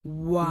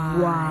Wide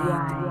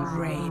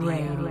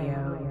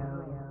Radio.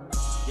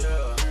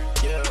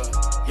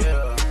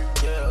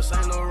 Yeah.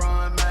 Saint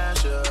Laurent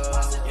mash,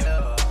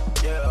 yeah.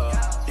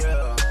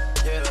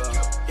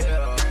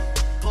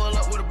 Pull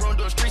up with a broom,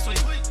 do a street sweep.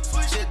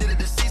 Shit did it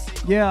to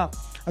CC. Yeah,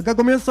 acá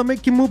comienza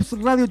Making Moves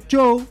Radio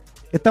Show.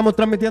 Estamos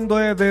transmitiendo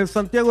desde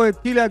Santiago de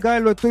Chile, acá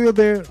en los estudios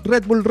de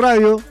Red Bull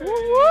Radio.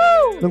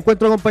 Me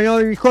encuentro acompañado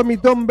de mi homie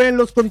Don Ben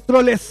los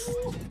controles,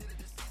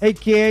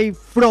 a.k.a.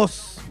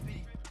 Frost.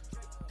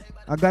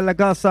 Acá en la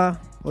casa,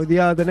 hoy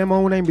día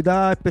tenemos una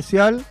invitada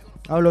especial.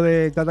 Hablo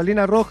de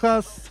Catalina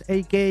Rojas,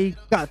 a.k.a.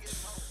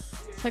 Cats.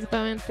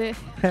 Exactamente.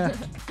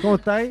 ¿Cómo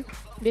estáis?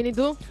 Bien, ¿y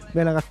tú?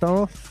 Bien, acá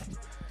estamos.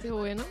 Qué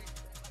bueno.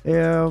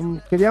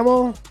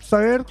 Queríamos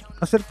saber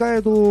acerca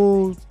de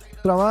tu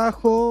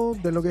trabajo,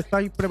 de lo que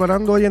estáis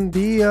preparando hoy en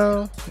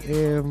día,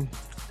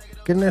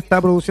 quién está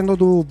produciendo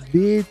tus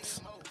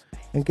beats,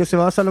 en qué se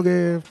basa lo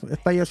que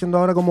estáis haciendo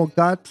ahora como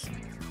Cats,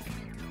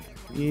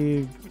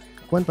 y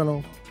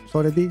cuéntanos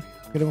sobre ti,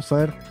 queremos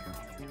saber.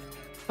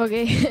 Ok.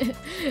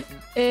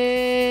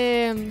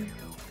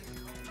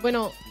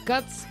 Bueno,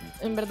 Cats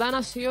en verdad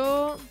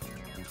nació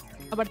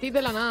a partir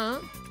de la nada.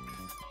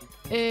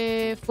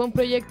 Fue un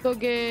proyecto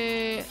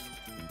que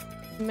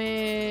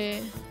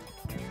me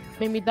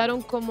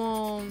invitaron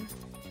como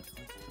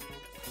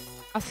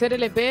a hacer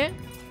el EP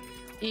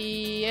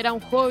y era un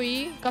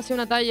hobby, casi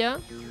una talla,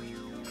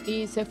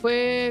 y se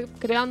fue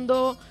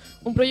creando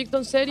un proyecto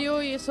en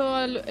serio, y eso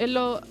es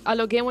a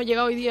lo que hemos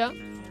llegado hoy día,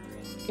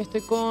 que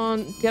estoy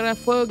con Tierra de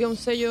Fuego, que es un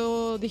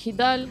sello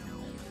digital.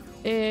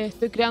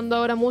 Estoy creando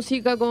ahora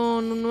música con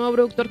un nuevo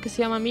productor que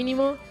se llama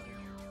Mínimo,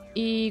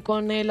 y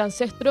con el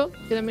Ancestro,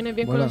 que también es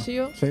bien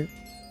conocido. Sí.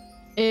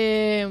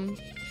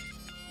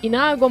 Y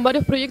nada, con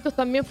varios proyectos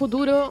también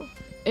futuros,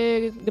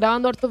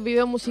 grabando hartos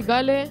videos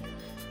musicales,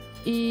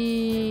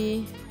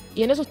 y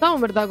en eso estamos,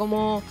 ¿verdad?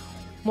 Como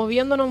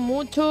moviéndonos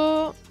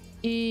mucho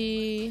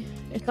y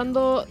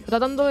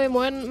tratando de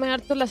moverme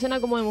harto en la escena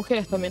como de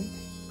mujeres también.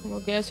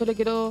 Como que a eso le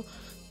quiero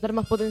dar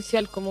más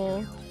potencial,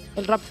 como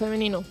el rap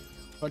femenino.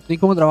 ¿Tienes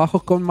como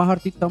trabajos con más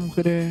artistas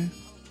mujeres?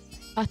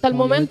 Hasta el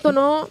 ¿Como momento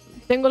Leche? no.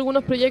 Tengo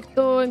algunos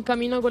proyectos en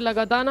camino con la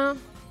Katana,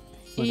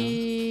 Bueno.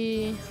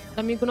 y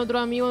también con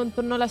otros amigos en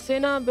torno a la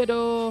escena,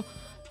 pero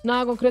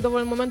nada concreto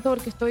por el momento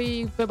porque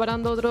estoy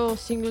preparando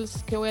otros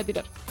singles que voy a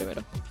tirar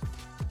primero.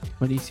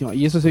 Buenísimo.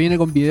 ¿Y eso se viene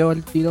con video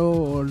al tiro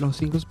o los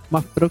singles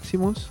más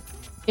próximos?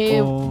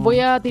 O- Voy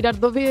a tirar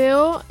 2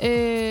 videos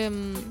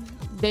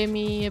de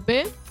mi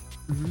EP,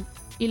 Ujú.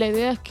 y la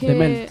idea es que... De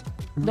Melt.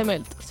 De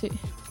Melt, sí.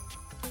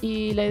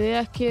 Y la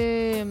idea es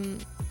que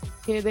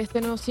de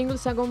este nuevo single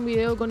saca un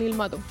video con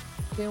Ilmato,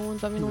 que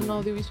es también un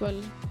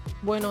audiovisual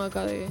bueno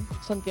acá de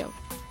Santiago.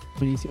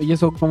 Buenísimo. ¿Y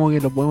eso como que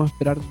lo podemos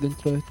esperar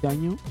dentro de este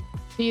año?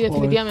 Sí,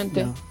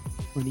 definitivamente. ¿O es- ya.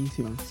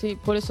 Buenísimo. Sí,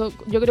 por eso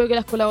yo creo que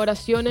las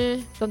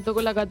colaboraciones, tanto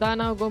con la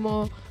Katana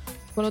como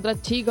con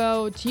otras chicas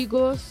o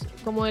chicos,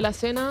 como de la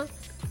escena,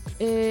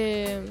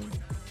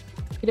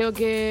 creo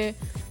que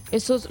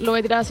eso lo voy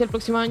a tirar hacia el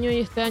próximo año, y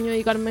este año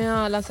dedicarme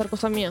a lanzar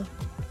cosas mías.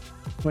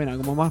 Bueno,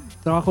 como más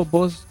trabajo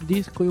post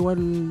disco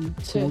igual,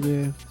 Sí. como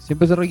que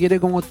siempre se requiere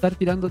como estar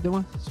tirando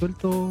temas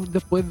sueltos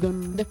después de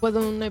un... Después de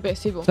un EP,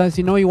 sí, po. O sea,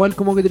 si no, igual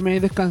como que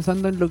termináis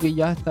descansando en lo que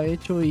ya está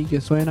hecho y que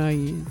suena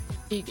y...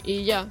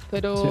 y ya,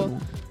 pero... sí, como-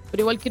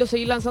 Pero igual quiero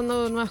seguir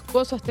lanzando nuevas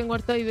cosas, tengo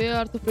hartas ideas,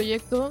 hartos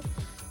proyectos,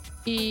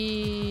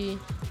 y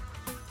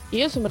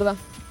eso en verdad.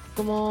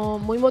 Como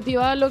muy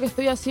motivada en lo que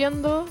estoy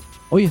haciendo.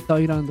 Hoy estaba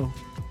grabando.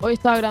 Hoy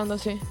estaba grabando,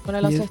 sí, con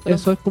el Y Ancestro.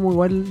 eso es como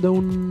igual de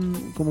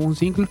un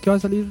single que va a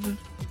salir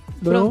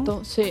luego.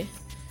 Pronto, sí.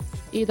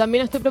 Y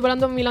también estoy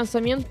preparando mi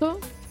lanzamiento,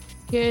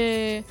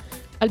 que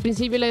al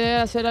principio la idea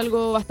era hacer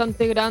algo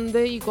bastante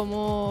grande y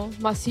como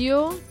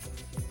masivo,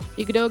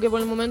 y creo que por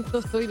el momento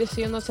estoy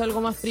decidiendo hacer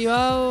algo más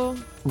privado,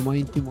 Como más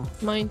íntimo.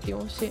 más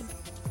íntimo, sí.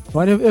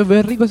 Igual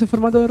es rico ese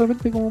formato de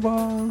repente como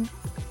para...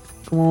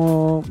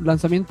 Como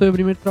lanzamiento de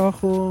primer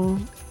trabajo.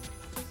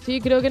 Sí,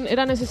 creo que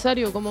era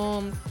necesario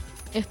como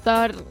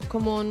estar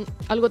como en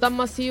algo tan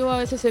masivo. A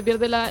veces se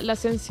pierde la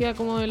esencia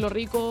como de lo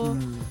rico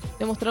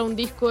de mostrar un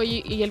disco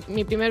y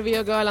mi primer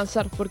video que va a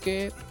lanzar,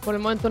 porque por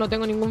el momento no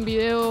tengo ningún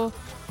video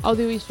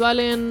audiovisual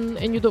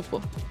en YouTube,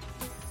 po.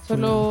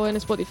 Solo en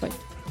Spotify.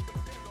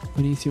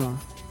 Buenísima.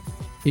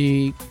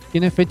 ¿Y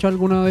tienes fecha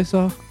alguno de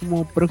esos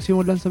como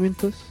próximos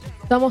lanzamientos?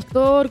 Estamos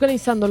todos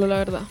organizándolo, la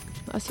verdad.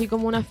 Así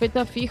como una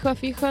fecha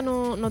fija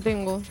no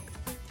tengo.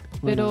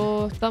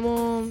 Pero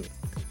estamos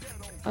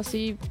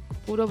así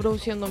puro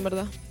produciendo, en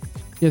verdad.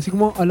 Y así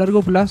como a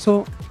largo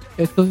plazo,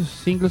 estos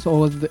singles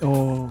o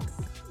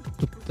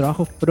tus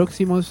trabajos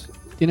próximos,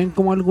 ¿tienen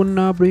como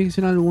alguna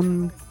proyección,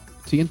 algún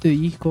siguiente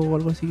disco o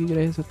algo así que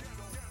querés hacer?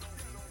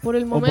 Por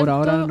el ¿O momento... por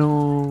ahora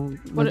no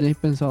por- tenéis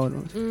pensado?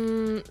 ¿No?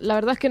 La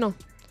verdad es que no.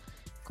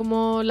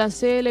 Como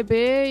lancé el EP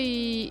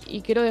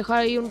y quiero dejar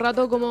ahí un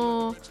rato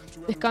como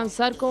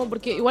descansar, como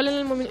porque igual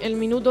en el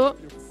minuto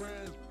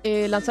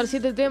lanzar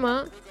 7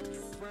 temas,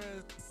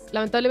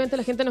 lamentablemente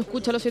la gente no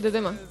escucha los 7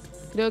 temas.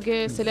 Creo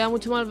que se le da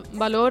mucho más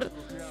valor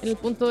en el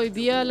punto de hoy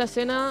día la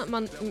escena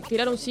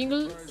tirar un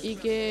single y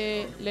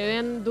que le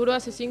den duro a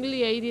ese single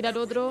y ahí tirar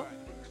otro,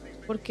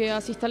 porque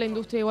así está la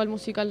industria igual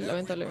musical,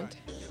 lamentablemente.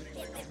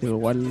 Pero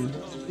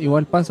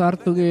igual pasa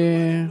harto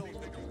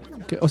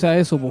o sea,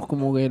 eso, pues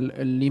como que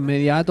el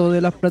inmediato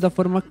de las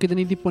plataformas que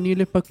tenéis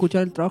disponibles para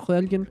escuchar el trabajo de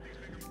alguien,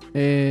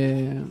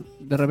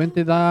 de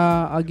repente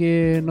da a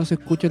que no se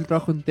escuche el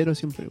trabajo entero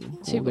siempre, pues.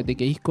 Como Sí, que pues. te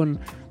quedís con,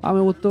 me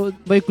gustó,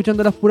 vais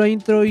escuchando las puras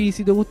intros y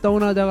si te gusta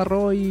una te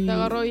agarró y... Te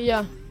agarró y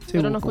ya, Sí,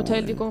 pero pues, no como escucháis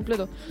el que- disco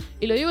completo.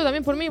 Y lo digo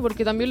también por mí,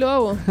 porque también lo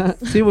hago.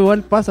 Sí, pues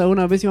igual pasa,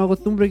 una pésima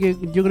costumbre que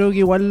yo creo que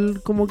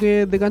igual como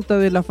que decanta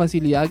de la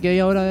facilidad que hay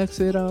ahora de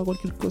acceder a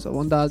cualquier cosa.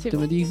 Onda, Sí, te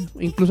pues. metís,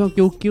 incluso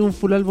aunque busques un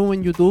full álbum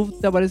en YouTube,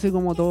 te aparece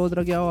como todo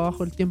traqueado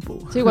abajo el tiempo.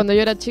 Sí, cuando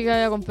yo era chica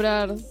iba a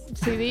comprar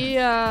CD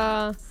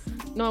a...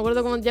 No me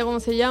acuerdo cómo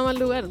se llama el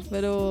lugar,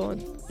 pero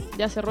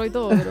ya cerró y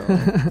todo.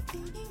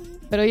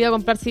 Pero iba a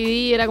comprar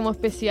CD, era como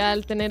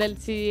especial tener el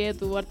CD de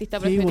tu artista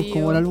Sí, preferido. pues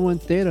como el álbum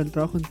entero, el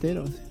trabajo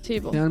entero. Sí.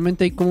 Sí, po.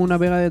 Generalmente hay como una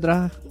pega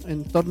detrás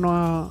en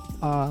torno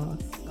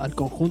al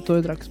conjunto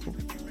de tracks. Po.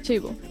 Sí,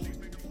 po.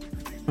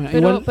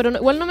 Bueno, Pero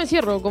igual no me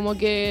cierro, como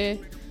que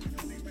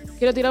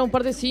quiero tirar un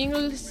par de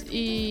singles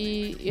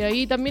y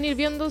ahí también ir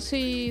viendo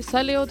si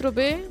sale otro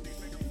EP.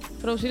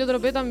 Producir otro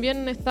EP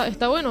también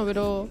está bueno,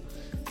 pero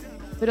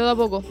de a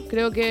poco.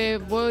 Creo que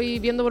voy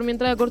viendo por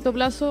mientras a corto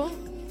plazo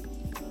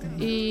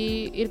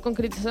y ir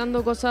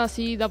concretizando cosas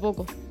así de a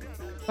poco,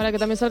 para que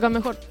también salgan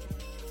mejor.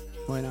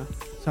 bueno,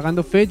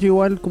 sacando fecha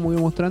igual, como que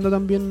mostrando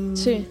también.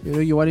 Sí. Yo creo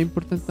que igual es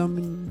importante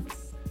también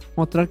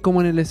mostrar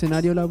como en el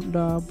escenario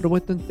la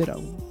propuesta entera.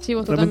 Po. Sí,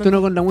 vos De repente totalmente.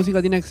 uno con la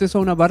música tiene acceso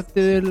a una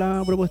parte de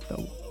la propuesta.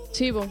 Po.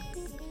 Sí, po.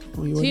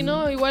 O igual- Sí,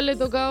 no, igual he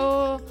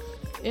tocado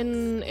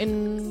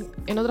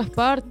en otras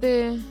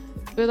partes,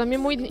 pero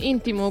también muy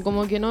íntimo,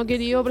 como que no he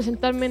querido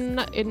presentarme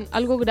en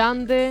algo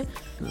grande,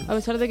 a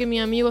pesar de que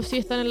mis amigos sí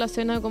están en la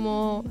escena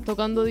como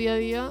tocando día a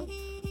día.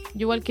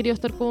 Yo igual quería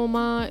estar como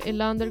más en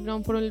la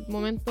underground por el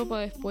momento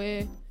para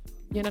después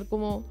llenar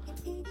como...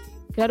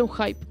 crear un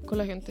hype con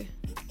la gente.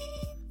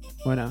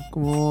 Bueno,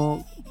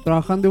 como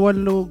trabajando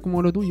igual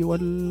como lo tuyo,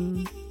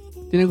 igual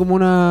tiene como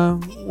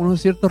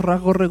unos ciertos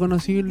rasgos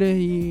reconocibles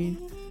y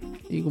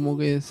como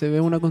que se ve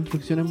una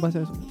construcción en base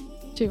a eso.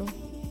 Chico.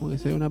 Como que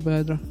se ve una pega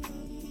detrás.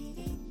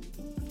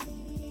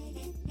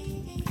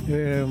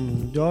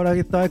 Yo ahora que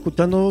estaba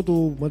escuchando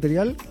tu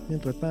material,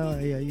 mientras estaba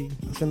ahí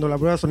haciendo la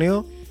prueba de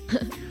sonido,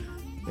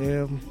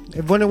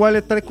 es bueno igual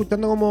estar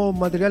escuchando como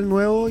material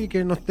nuevo y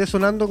que no esté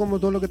sonando como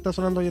todo lo que está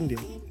sonando hoy en día.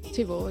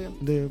 Sí, pues, obvio.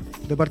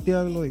 De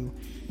partida lo digo.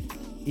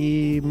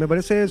 Y me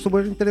parece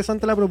súper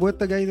interesante la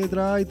propuesta que hay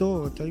detrás y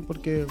todo, ¿cachai?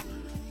 Porque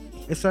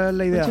esa es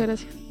la idea. Muchas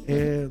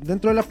gracias.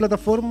 Dentro de las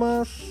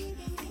plataformas,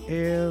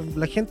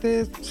 la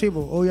gente, sí,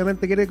 pues,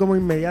 obviamente quiere como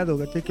inmediato,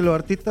 ¿cachai? Que los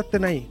artistas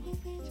estén ahí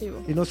Sí,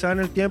 pues. y no se dan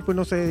el tiempo y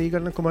no se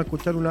dedican como a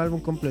escuchar un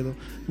álbum completo.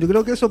 Yo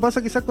creo que eso pasa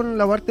quizás con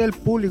la parte del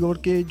público,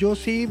 porque yo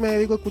sí me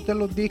dedico a escuchar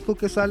los discos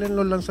que salen,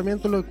 los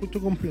lanzamientos, los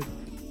escucho completos,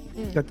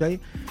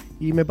 ¿cachai?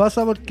 Y me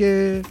pasa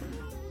porque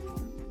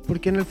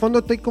en el fondo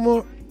estoy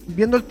como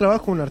viendo el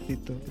trabajo de un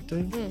artista,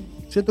 ¿cachai?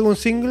 Siento que un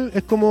single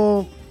es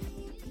como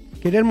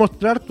querer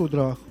mostrar tu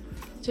trabajo,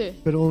 Sí.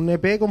 pero un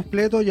EP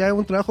completo ya es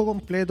un trabajo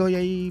completo y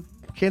hay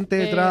gente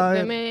detrás.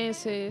 De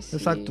meses.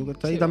 Exacto, que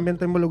está ahí sí, también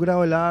está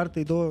involucrado el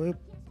arte y todo. Es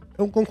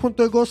un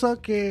conjunto de cosas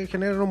que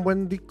generan un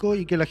buen disco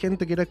y que la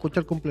gente quiera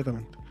escuchar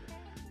completamente.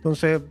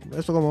 Entonces,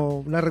 eso como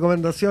una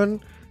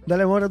recomendación,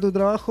 dale amor a tu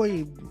trabajo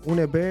y un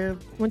EP.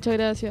 Muchas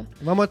gracias.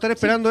 Vamos a estar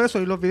esperando eso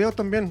y los videos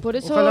también. Por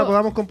eso- Ojalá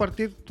podamos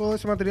compartir todo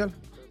ese material.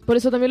 Por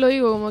eso también lo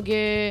digo, como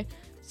que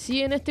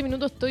sí en este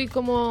minuto estoy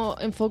como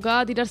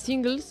enfocada a tirar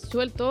singles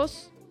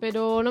sueltos,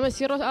 pero no me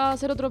cierro a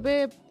hacer otro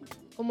EP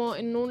como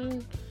en un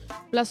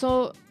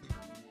plazo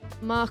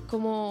más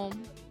como...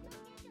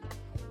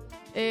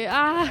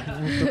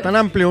 Tan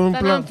amplio, un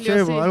Tan plan, amplio, sí,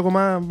 sí. pues, algo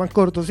más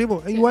corto. Sí,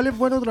 pues, igual es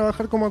bueno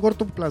trabajar como a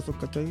corto plazo,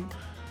 ¿cachai?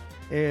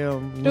 Creo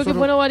que es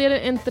bueno variar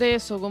entre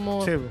eso,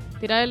 como Sí, pues.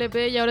 tirar el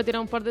EP y ahora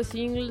tirar un par de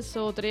singles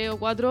o 3 o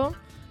 4.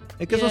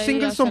 Es que Y esos ahí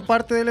singles son hacer.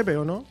 parte del EP,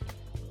 ¿o no?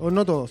 ¿O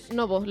no todos?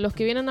 No, pues los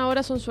que vienen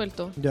ahora son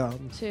sueltos. Ya,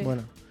 Sí.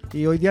 bueno.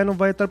 ¿Y hoy día nos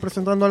va a estar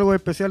presentando algo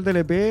especial del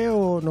EP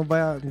o tiene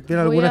Voy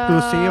alguna a-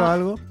 exclusiva,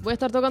 algo? Voy a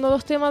estar tocando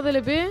 2 temas del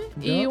EP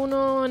y Ya.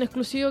 uno en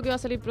exclusivo que va a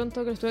salir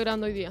pronto, que lo estoy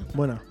grabando hoy día.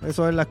 Bueno,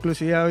 eso es la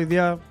exclusividad hoy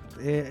día.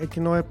 Es que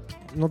nos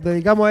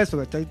dedicamos a eso,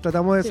 ¿cachai?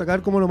 Tratamos de Sí.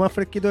 sacar como lo más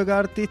fresquito de cada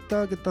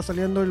artista que está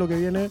saliendo y lo que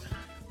viene.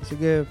 Así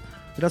que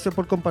gracias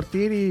por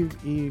compartir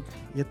y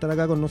estar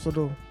acá con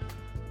nosotros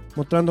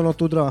mostrándonos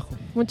tu trabajo.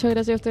 Muchas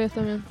gracias a ustedes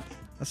también.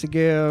 Así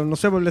que, no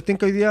sé, pues les tengo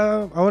que hoy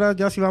día, ahora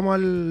ya si vamos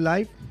al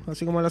live,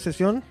 así como a la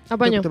sesión.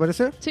 Apaño. ¿Te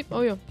parece? Sí,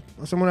 obvio.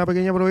 Hacemos una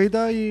pequeña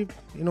probita y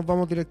nos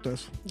vamos directo a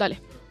eso. Dale.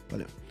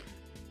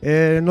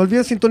 Vale. No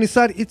olviden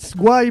sintonizar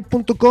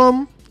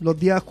itsguay.com los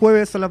días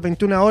jueves a las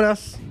 21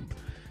 horas.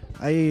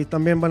 Ahí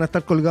también van a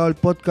estar colgados el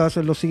podcast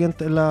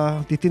en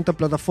las distintas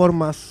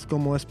plataformas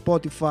como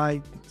Spotify,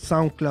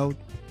 SoundCloud.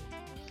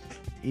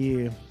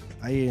 Y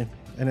ahí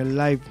en el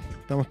live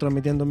estamos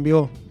transmitiendo en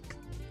vivo.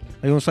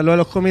 Hay un saludo a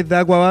los homies de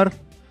Aquabar.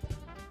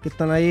 que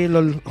están ahí,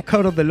 los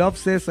cabros del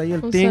Offset, ahí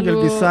el Un Ting, el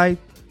saludo. B-Side.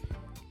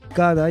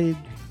 Cat ahí,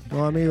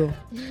 los amigos.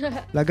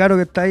 La Caro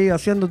que está ahí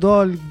haciendo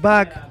todo el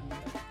back.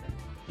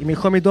 Y mi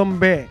homie Tom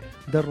B,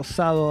 de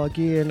rosado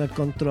aquí en el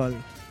control.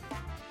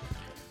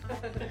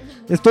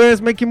 Esto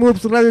es Making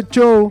Moves Radio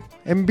Show,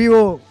 en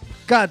vivo,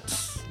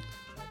 Cats.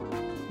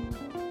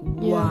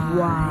 Yeah.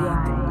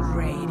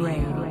 Wide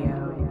Radio.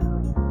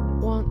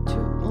 1, 2,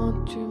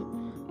 1,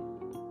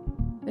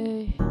 2.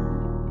 Ey.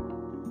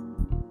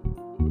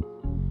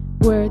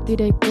 Where did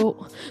I go?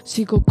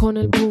 Sigo con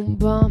el boom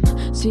bam.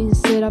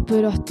 Sincera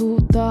pero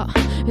astuta.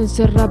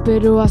 Encerra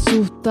pero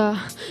asusta.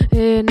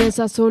 En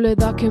esa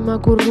soledad que me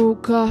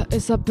acurruca.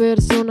 Esa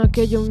persona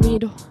que yo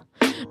miro.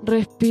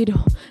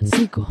 Respiro,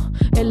 sigo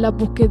en la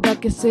búsqueda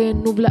que se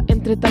nubla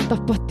entre tantas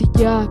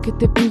pastillas. Que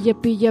te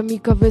pilla mi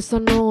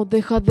cabeza, no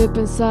deja de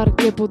pensar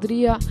que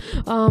podría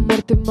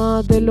amarte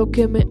más de lo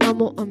que me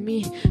amo a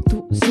mí.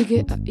 Tú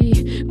sigue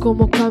ahí,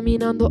 como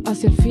caminando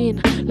hacia el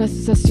fin. Las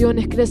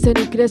sensaciones crecen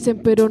y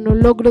crecen, pero no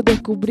logro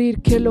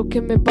descubrir qué es lo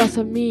que me pasa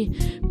a mí.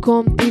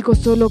 Contigo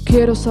solo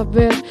quiero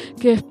saber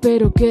qué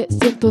espero, qué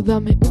siento.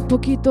 Dame un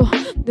poquito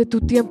de tu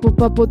tiempo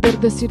para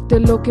poder decirte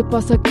lo que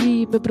pasa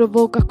aquí. Me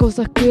provocas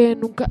cosas que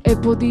nunca he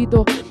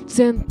podido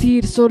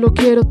sentir. Solo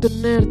quiero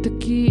tenerte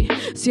aquí,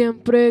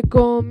 siempre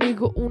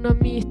conmigo. Una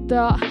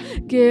amistad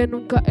que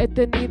nunca he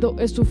tenido.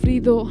 He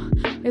sufrido,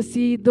 he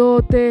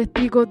sido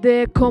testigo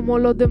de cómo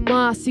los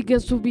demás siguen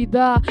su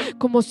vida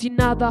como si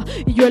nada,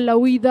 y yo en la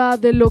huida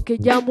de lo que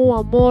llamo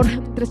amor.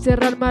 Entre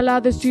cerrarme a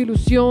la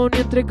desilusión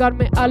y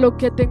entregarme a lo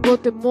que tengo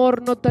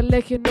temor. No te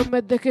alejes, no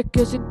me dejes,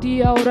 que sin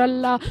ti ahora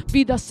la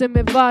vida se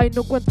me va y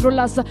no encuentro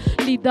la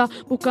salida.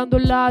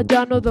 Buscándola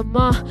ya no da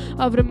más.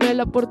 Ábreme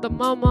la puerta,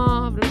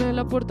 mamá. Ábreme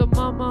la puerta,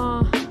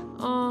 mamá.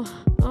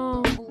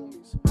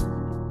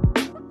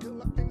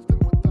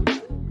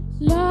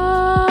 La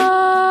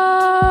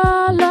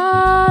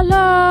la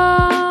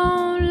la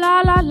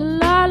la la la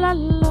la la la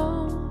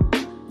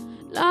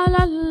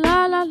la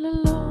la la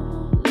la.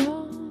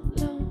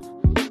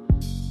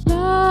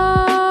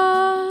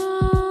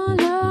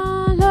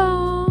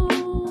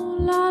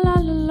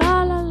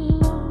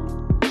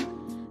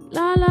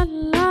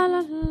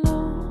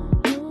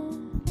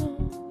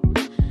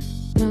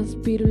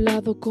 Transpiro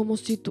helado como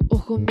si tus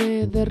ojos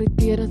me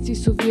derritieran. Si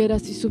supiera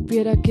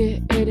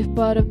que eres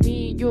para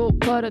mí, yo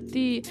para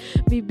ti.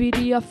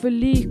 Viviría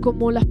feliz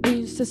como las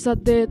princesas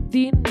de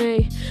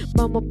Disney.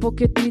 Vamos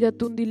porque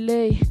tírate un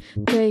delay.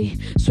 Hey,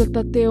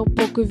 suéltate un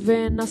poco y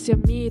ven hacia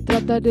mí.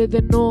 Trataré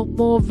de no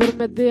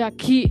moverme de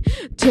aquí.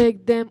 Take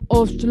them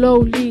off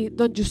slowly,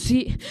 don't you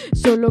see?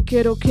 Solo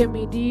quiero que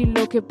me di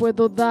lo que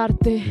puedo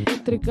darte,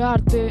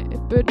 entregarte.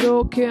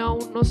 Espero que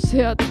aún no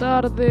sea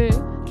tarde.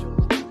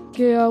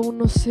 Que aún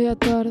no sea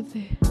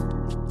tarde.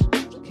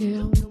 Que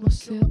aún no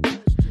sea tarde.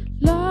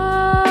 La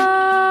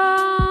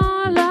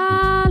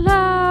la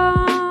la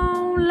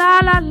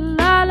la la la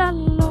la la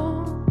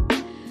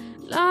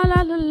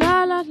la la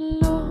la la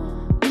la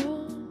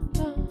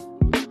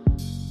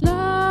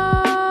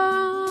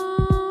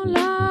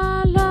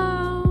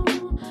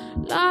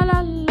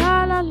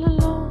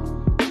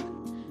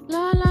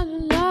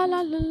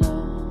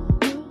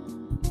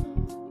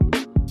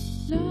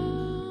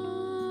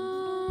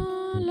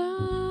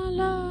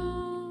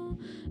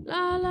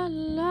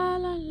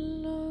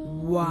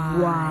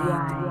Wide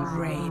Radio.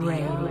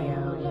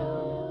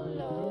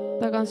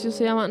 Esta canción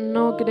se llama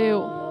No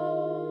Creo.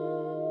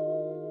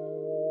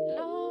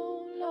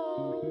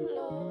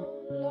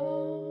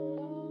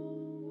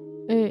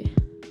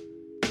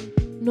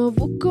 No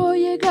busco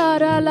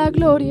llegar a la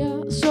gloria,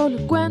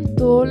 solo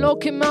cuento lo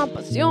que me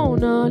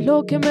apasiona,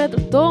 lo que me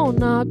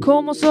trastorna,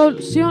 cómo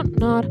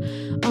solucionar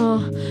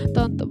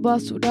tanta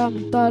basura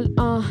mental.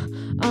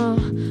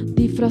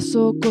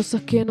 Disfrazo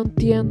cosas que no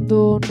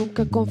entiendo,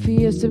 nunca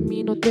confíes en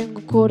mí, no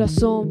tengo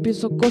corazón.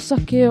 Pienso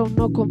cosas que aún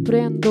no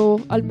comprendo,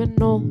 al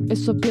menos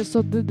eso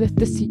pienso desde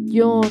este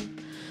sillón.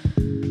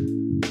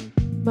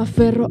 Me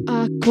aferro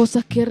a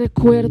cosas que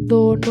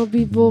recuerdo, no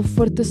vivo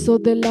fuerte, eso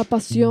de la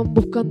pasión,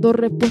 buscando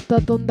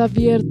respuestas donde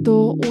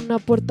abierto una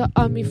puerta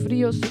a mi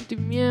frío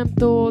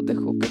sentimiento.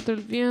 Dejo que entre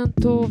el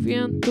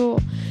viento.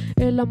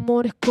 El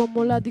amor es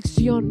como la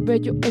adicción,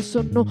 bello,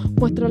 eso no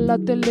muestra la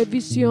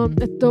televisión.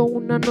 Esto es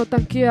una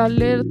nota que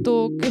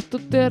alerto, que esto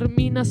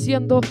termina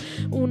siendo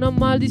una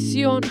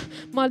maldición,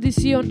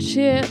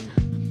 shit.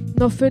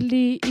 No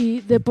feliz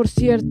y de por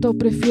cierto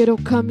prefiero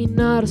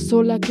caminar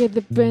sola que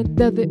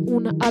depende de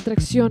una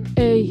atracción.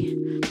 Ey,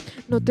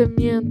 no te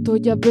miento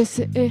y a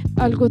veces es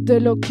algo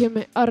de lo que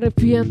me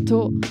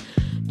arrepiento.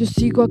 Yo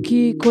sigo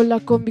aquí con la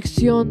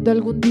convicción de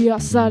algún día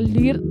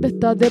salir de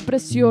esta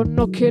depresión.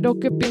 No quiero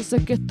que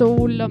pienses que esto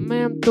es un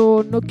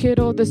lamento, no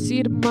quiero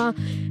decir más,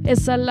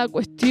 esa es la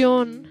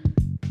cuestión.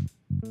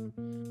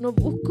 No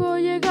busco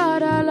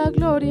llegar a la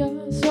gloria,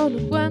 solo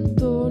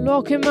cuento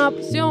lo que me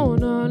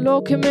apasiona,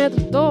 lo que me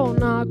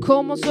trastorna,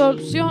 cómo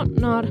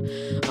solucionar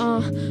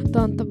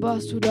tanta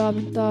basura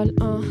mental.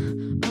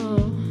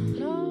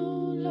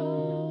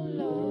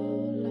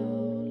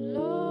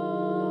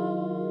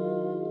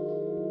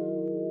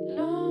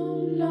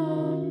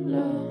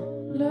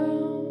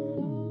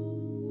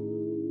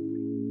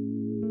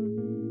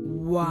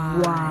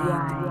 Wide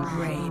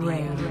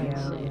Radio.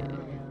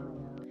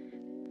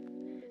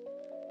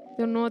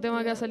 De un nuevo tema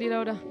que va a salir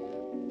ahora.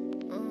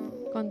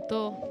 Con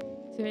todo.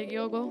 Si me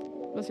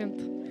equivoco, lo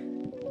siento.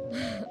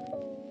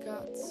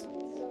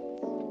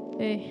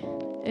 Ey,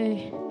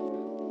 ey.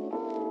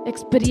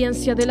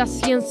 Experiencia de la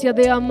ciencia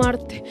de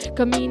amarte.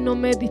 Camino,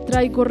 me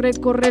distraigo,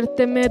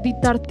 recorrerte,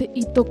 meditarte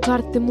y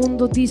tocarte.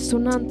 Mundo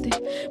disonante.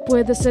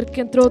 Puede ser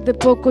que dentro de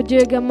poco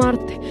llegue a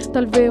amarte,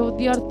 tal vez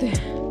odiarte.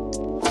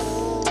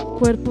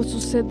 Cuerpo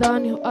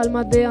sucedáneo,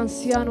 alma de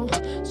anciano.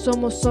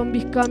 Somos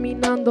zombies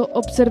caminando,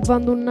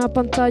 observando una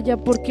pantalla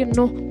porque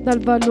no da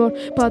el valor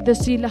para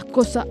decir las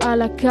cosas a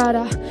la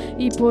cara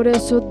y por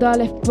eso da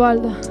la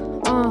espalda.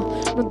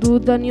 No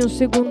duda ni un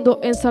segundo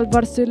en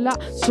salvársela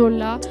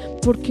sola,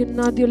 porque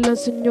nadie le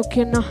enseñó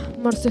que en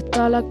amarse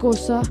está la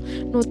cosa.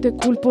 No te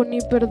culpo ni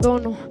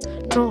perdono,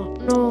 no,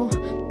 no,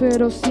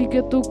 pero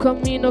sigue tu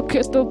camino, que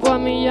esto pa'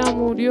 mí ya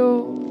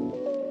murió.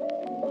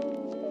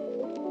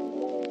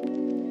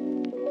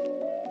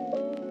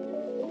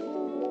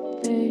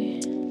 Ey.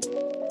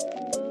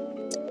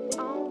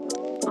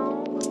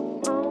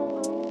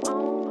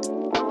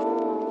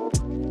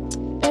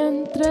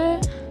 Entre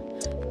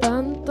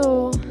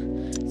tanto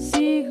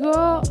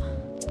sigo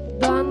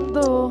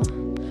dando,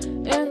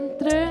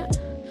 entre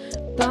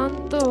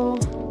tanto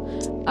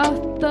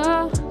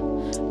hasta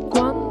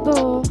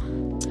cuando,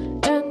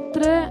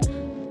 entre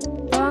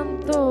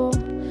tanto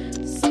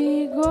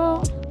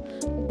sigo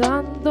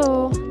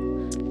dando,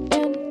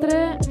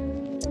 entre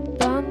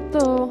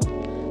tanto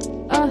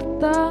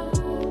hasta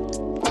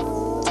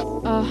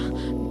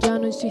ya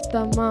no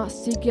insistas más,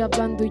 sigue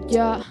hablando y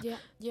ya.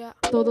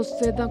 Todos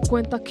se dan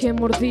cuenta que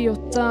mordidos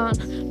están.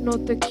 No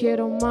te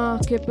quiero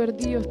más, que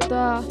perdido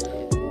está.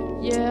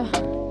 Yeah,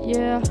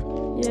 yeah,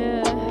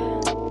 yeah.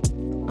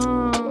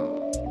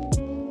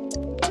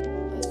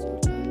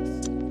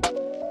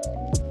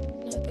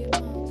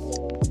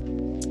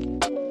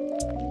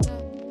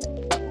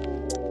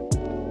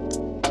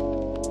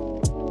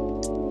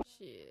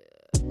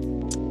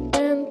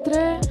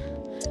 Entre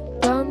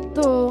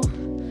tanto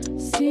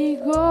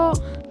sigo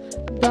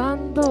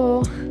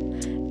dando,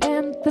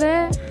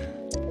 entre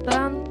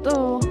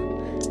tanto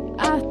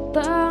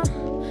hasta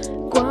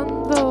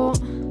cuando,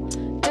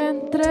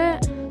 entre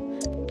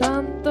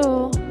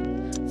tanto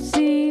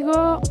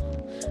sigo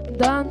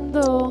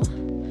dando,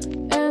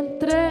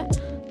 entre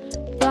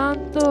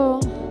tanto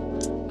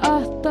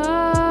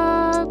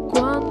hasta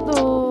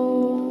cuando.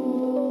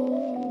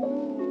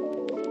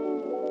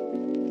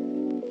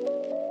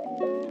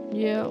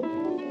 Yeah.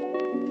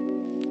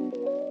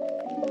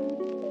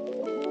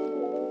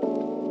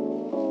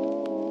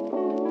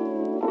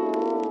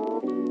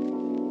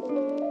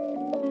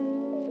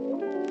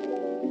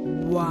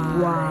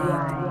 Wide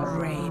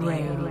Radio.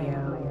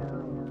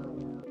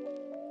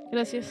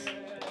 Gracias.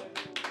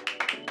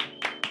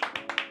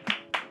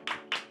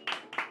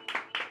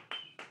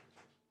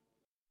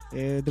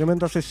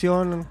 Tremenda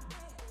sesión.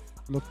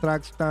 Los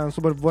tracks están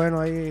súper buenos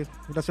ahí.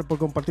 Gracias por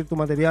compartir tu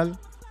material.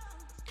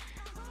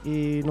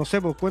 Y no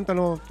sé, pues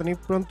cuéntanos, ¿tenéis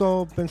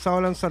pronto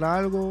pensado lanzar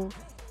algo?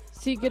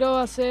 Sí, quiero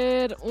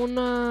hacer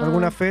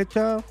 ¿Alguna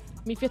fecha?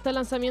 mi fiesta de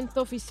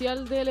lanzamiento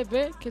oficial de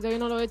LP, que todavía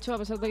no lo he hecho a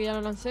pesar de que ya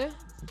lo lancé.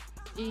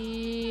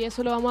 Y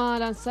eso lo vamos a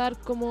lanzar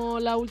como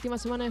la última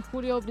semana de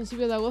julio o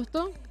principios de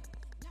agosto.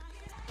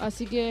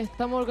 Así que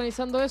estamos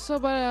organizando eso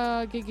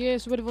para que quede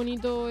súper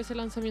bonito ese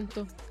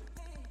lanzamiento.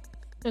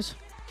 Eso.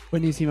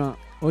 Buenísima.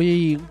 Oye,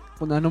 y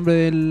a nombre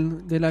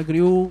de la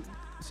crew,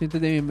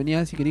 siéntete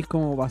bienvenida si queréis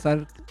como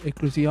pasar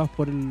exclusivas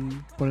por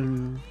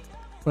el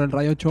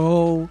radio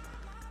show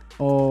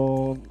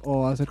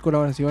o hacer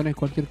colaboraciones,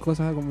 cualquier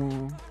cosa,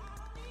 como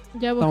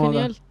Ya, pues Estamos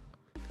genial.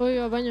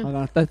 Oiga, apaño.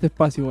 acá está este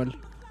espacio igual.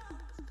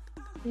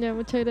 Ya,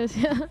 muchas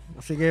gracias.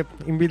 Así que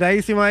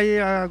invitadísima ahí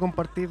a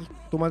compartir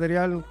tu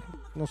material.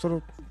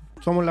 Nosotros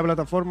somos la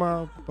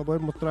plataforma para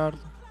poder mostrar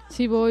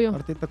Sí, pues, obvio.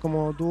 artistas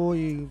como tú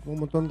y un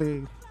montón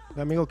de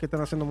amigos que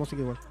están haciendo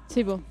música igual.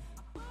 Sí, pues.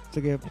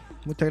 Así que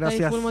muchas Está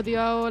gracias. full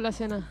motivado la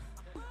cena.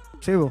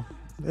 Sí, po.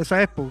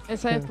 Esa es, po.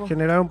 Esa es, po.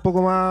 Generar un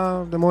poco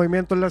más de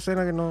movimiento en la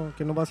escena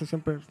que no pase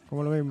siempre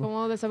como lo mismo.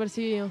 Como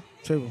desapercibido.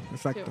 Sí, po,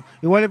 exacto. Sí.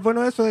 Igual es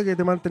bueno eso de que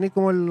te mantenís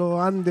como en los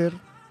under.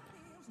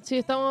 Sí,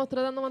 estamos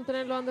tratando de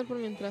mantenerlo under por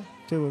mientras.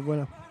 Sí, pues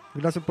bueno.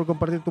 Gracias por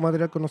compartir tu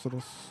material con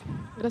nosotros.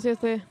 Gracias a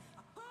ustedes.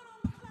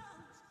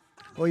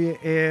 Oye,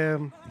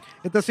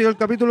 este ha sido el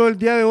capítulo del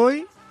día de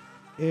hoy.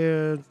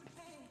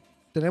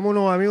 Tenemos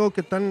unos amigos que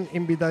están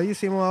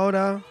invitadísimos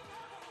ahora.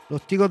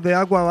 Los chicos de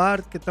Aqua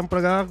Bar que están por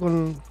acá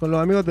con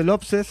los amigos de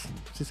Lopses.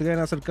 Si se quieren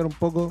acercar un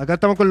poco. Acá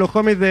estamos con los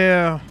homies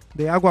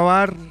de Aqua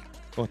Bar.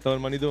 ¿Cómo estás,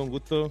 hermanito? Un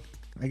gusto.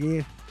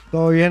 Aquí,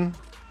 todo bien.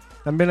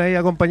 También ahí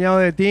acompañado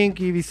de Tink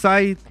y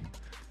B-Side.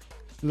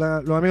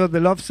 Los amigos de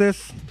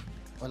Lopses.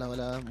 Hola,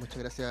 hola, muchas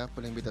gracias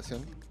por la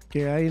invitación.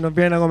 Que ahí nos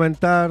vienen a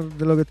comentar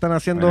de lo que están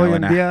haciendo Buena, hoy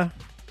buena. en día.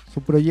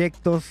 Sus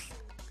proyectos.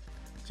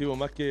 Sí, pues,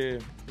 más que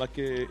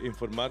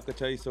informar,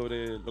 ¿cachai?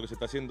 Sobre lo que se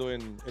está haciendo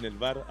en el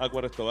bar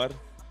Aqua Resto Bar,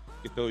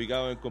 que está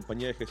ubicado en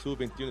Compañía de Jesús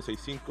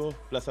 2165,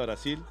 Plaza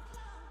Brasil.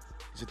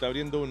 Se está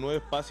abriendo un nuevo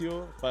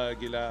espacio para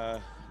que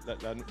las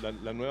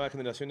nuevas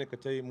generaciones,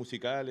 ¿cachai?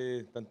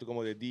 Musicales, tanto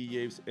como de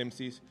DJs,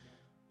 MCs,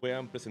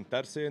 puedan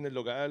presentarse en el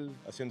local,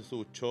 haciendo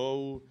sus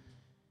shows,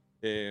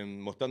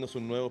 mostrando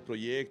sus nuevos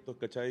proyectos,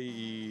 ¿cachai?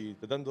 Y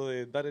tratando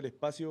de dar el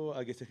espacio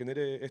a que se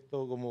genere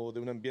esto como de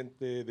un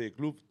ambiente de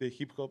club, de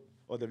hip hop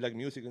o de black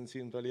music en sí,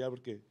 en realidad,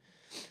 porque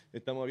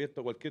estamos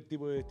abiertos a cualquier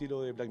tipo de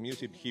estilo de black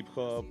music, hip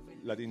hop,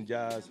 latin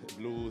jazz,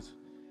 blues,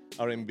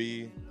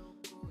 R&B.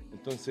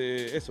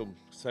 Entonces, eso,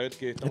 saber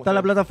que estamos... Está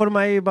la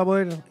plataforma ahí para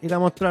poder ir a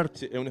mostrar.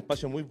 Sí, es un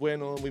espacio muy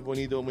bueno, muy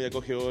bonito, muy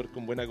acogedor,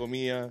 con buena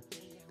comida,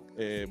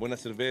 buena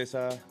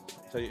cerveza.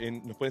 O sea,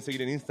 nos pueden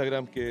seguir en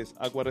Instagram, que es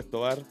Aqua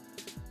Restobar.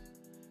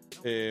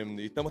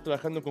 Y estamos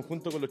trabajando en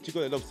conjunto con los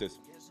chicos del Obses.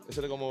 Ese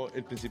era como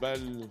el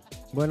principal...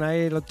 Bueno,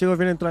 ahí los chicos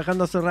vienen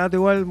trabajando hace rato,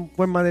 igual,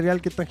 buen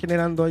material que están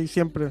generando ahí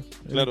siempre.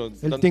 Claro,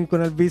 El team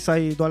con el Visa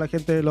y toda la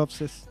gente del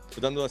Obses.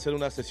 Tratando de hacer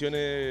unas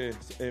sesiones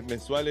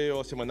mensuales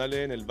o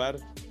semanales en el bar.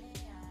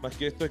 Más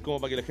que esto es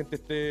como para que la gente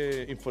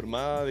esté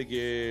informada de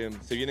que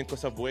se vienen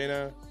cosas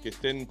buenas, que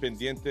estén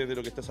pendientes de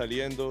lo que está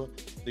saliendo,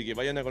 de que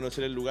vayan a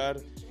conocer el lugar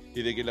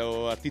y de que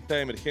los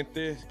artistas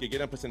emergentes que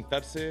quieran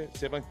presentarse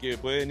sepan que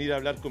pueden ir a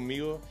hablar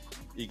conmigo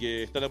y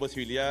que está la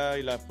posibilidad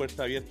y las puertas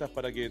abiertas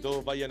para que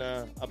todos vayan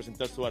a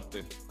presentar su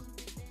arte.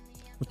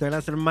 Muchas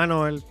gracias,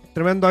 hermano. El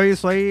tremendo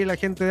aviso ahí, la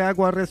gente de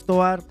Aqua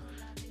Restobar.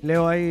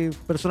 Leo ahí,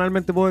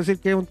 personalmente puedo decir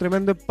que es un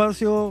tremendo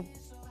espacio,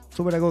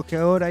 súper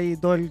acogedor ahí,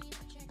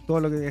 todo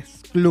lo que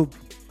es club.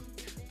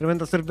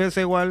 Tremenda cerveza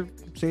igual,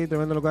 sí,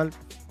 tremendo local.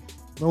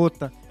 Me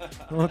gusta.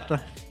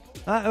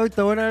 Hoy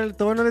está bueno el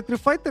Street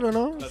Fighter, ¿o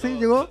no? Sí,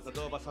 llegó. Está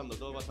todo pasando.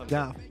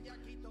 Ya.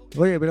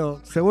 Oye, pero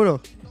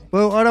seguro.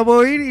 Ahora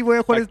puedo ir y voy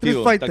a jugar el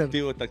Street Fighter.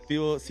 Está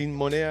activo, sin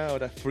moneda,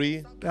 ahora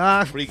free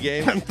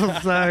game. Tanto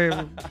sabes.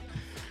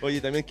 Oye,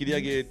 también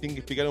quería que Ting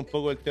explicara un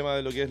poco el tema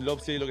de lo que es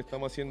Lopsy y lo que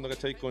estamos haciendo,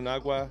 ¿cachai? Con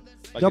Aqua,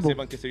 para que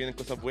sepan que se vienen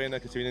cosas buenas,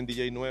 que se vienen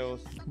DJs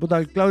nuevos. Puta,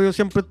 el Claudio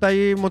siempre está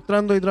ahí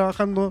mostrando y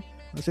trabajando,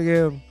 así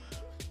que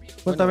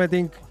cuéntame,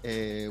 Ting.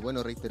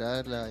 Bueno,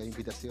 reiterar la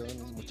invitación,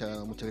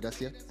 muchas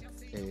gracias.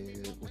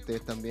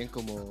 Ustedes también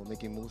como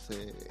Making Moves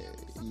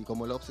y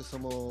como Lopse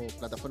somos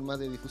plataformas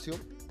de difusión.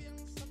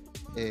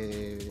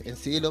 En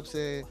sí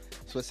Lopse,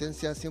 su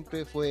esencia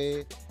siempre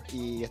fue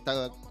y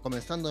está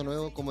comenzando de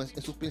nuevo como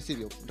en sus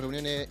principios,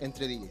 reuniones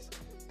entre DJs.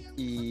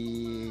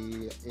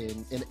 Y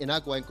en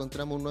Aqua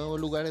encontramos un nuevo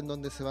lugar en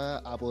donde se va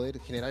a poder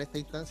generar esta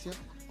instancia,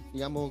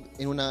 digamos,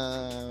 en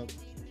una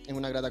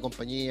grata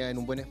compañía, en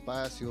un buen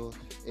espacio.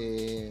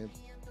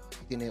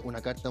 Tiene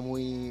una carta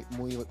muy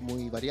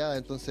variada,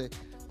 entonces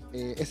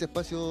ese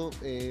espacio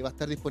va a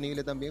estar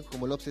disponible también.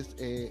 Como Lopses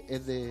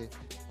es de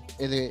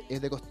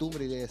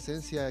costumbre y de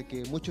esencia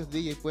que muchos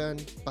DJs puedan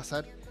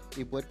pasar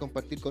y poder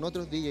compartir con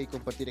otros DJs,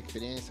 compartir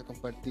experiencias,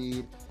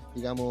 compartir,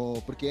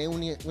 digamos, porque es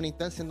una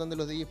instancia en donde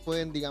los DJs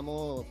pueden,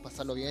 digamos,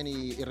 pasarlo bien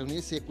y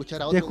reunirse y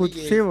escuchar a otros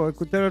DJs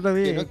escuchar a otros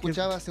DJs que no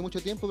escuchaba hace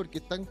mucho tiempo porque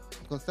están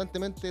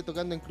constantemente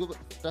tocando en club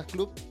tras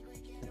club.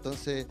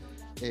 Entonces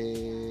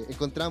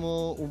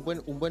encontramos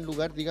un buen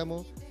lugar,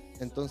 digamos.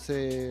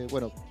 Entonces,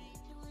 bueno,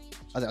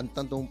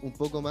 adelantando un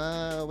poco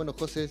más, bueno,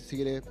 José, si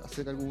quieres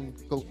hacer algún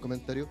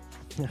comentario.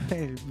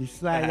 El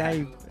Visay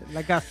ahí, en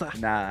la casa.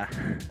 Nada,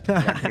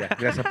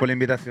 gracias por la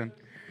invitación.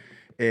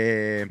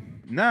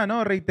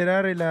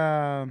 Reiterar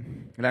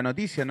la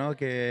noticia, ¿no?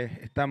 Que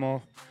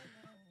estamos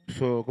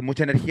con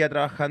mucha energía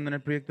trabajando en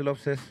el proyecto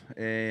Lopses.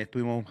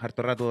 Estuvimos un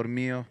harto rato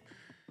dormidos.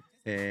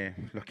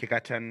 Los que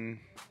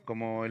cachan,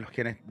 como los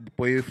que han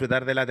podido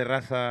disfrutar de la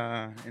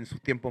terraza en sus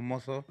tiempos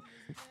mozos,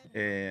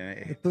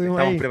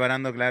 estamos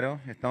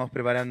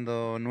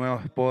preparando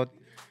nuevos spots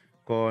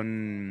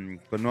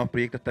con nuevos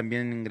proyectos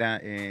también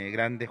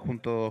grandes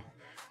junto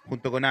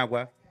con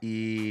Aqua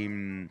y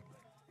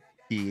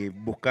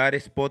buscar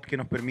spots que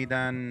nos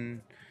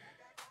permitan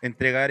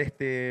entregar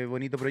este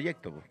bonito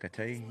proyecto,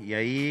 ¿cachai? Y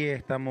ahí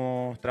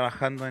estamos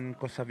trabajando en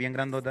cosas bien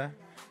grandotas,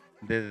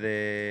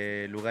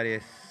 desde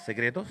lugares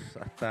secretos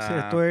hasta... Sí,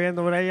 estuve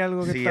viendo por ahí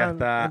algo que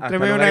está entre medio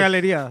de lugares, una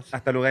galería.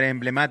 Hasta lugares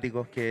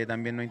emblemáticos que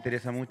también nos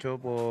interesa mucho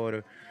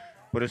por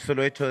el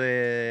solo hecho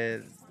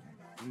de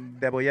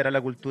apoyar a la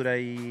cultura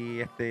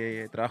y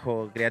este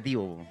trabajo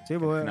creativo. Sí,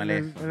 pues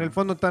en el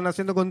fondo están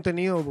haciendo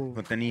contenido. Pues.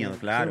 Contenido,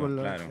 claro, Sí,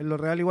 claro. En lo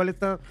real igual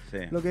está... Sí.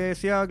 Lo que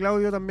decía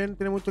Claudio también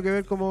tiene mucho que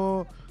ver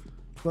como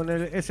con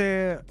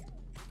ese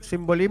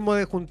simbolismo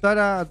de juntar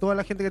a toda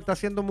la gente que está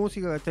haciendo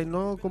música, ¿cachai?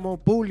 No como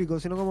público,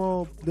 sino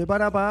como de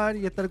par a par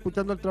y estar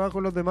escuchando el trabajo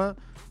de los demás.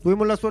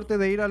 Tuvimos la suerte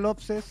de ir a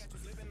Lopses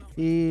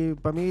y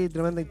para mí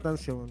tremenda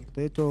instancia.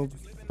 De hecho,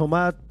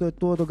 Tomás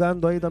estuvo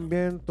tocando ahí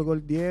también, tocó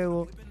el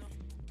Diego.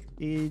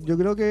 Y yo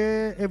creo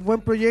que es buen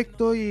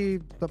proyecto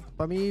y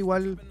para mí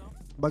igual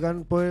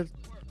bacán poder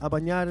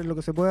apañar en lo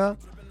que se pueda.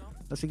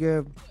 Así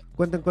que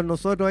cuenten con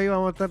nosotros, ahí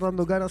vamos a estar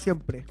dando cara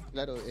siempre.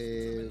 Claro,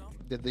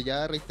 desde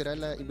ya reiterar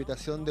la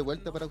invitación de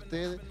vuelta para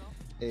ustedes,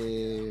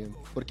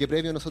 porque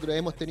previo nosotros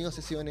hemos tenido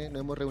sesiones,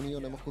 nos hemos reunido,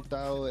 nos hemos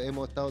juntado,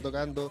 hemos estado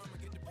tocando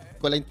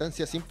con la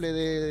instancia simple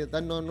de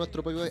darnos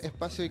nuestro propio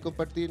espacio y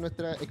compartir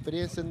nuestra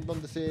experiencia en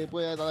donde se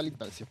pueda dar la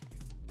instancia.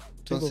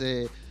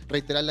 Entonces,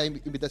 reiterar la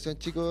invitación,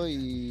 chicos,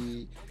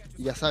 y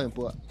ya saben,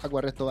 pues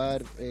Aqua Resto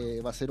Bar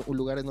va a ser un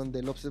lugar en donde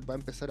el Offset va a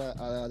empezar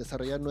a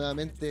desarrollar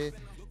nuevamente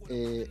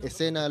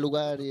escena,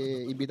 lugar,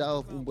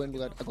 invitados, un buen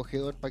lugar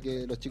acogedor para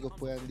que los chicos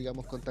puedan,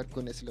 digamos, contar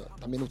con ese lugar.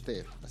 También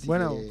ustedes. Así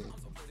Bueno. que,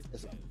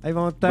 eso. Ahí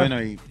vamos a estar.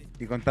 Bueno, y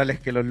contarles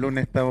que los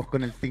lunes estamos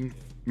con el team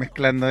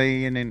mezclando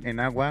ahí en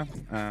Agua,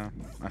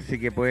 así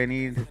que pueden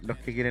ir los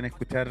que quieren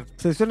escuchar.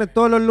 Sesiones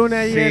todos los lunes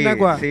ahí Sí, en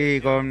Aqua. sí,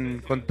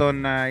 con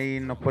Tonna ahí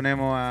nos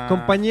ponemos a...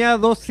 Compañía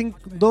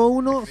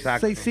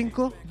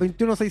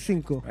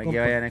 2165-2165. Aquí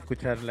vayan a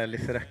escuchar las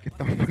leceras que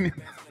estamos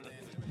poniendo.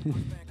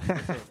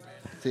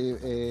 Sí,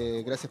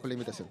 gracias por la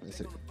invitación, en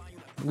serio.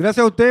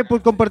 Gracias a ustedes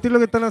por compartir lo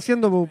que están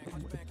haciendo. Po.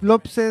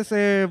 Lopses,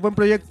 buen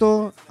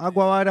proyecto.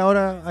 Aquabar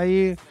ahora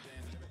ahí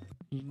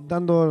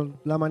dando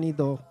la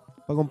manito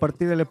para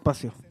compartir el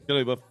espacio.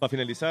 Para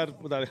finalizar,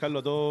 puta,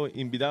 dejarlo todo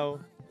invitado.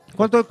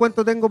 ¿Cuánto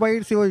descuento tengo para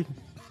ir si voy?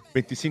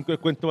 25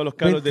 descuentos para los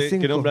cabros que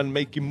 25. nombran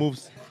Making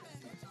Moves.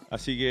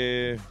 Así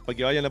que para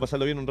que vayan a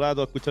pasarlo bien un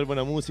rato, a escuchar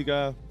buena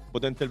música,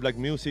 potente el black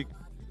music.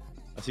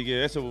 Así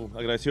que eso,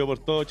 agradecido por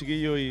todo,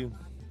 chiquillos, y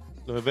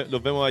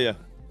los vemos allá.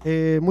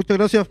 Muchas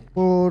gracias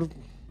por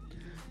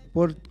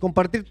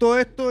compartir todo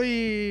esto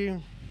y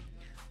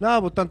nada,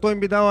 pues están todos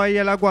invitados ahí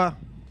al Aqua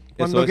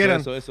cuando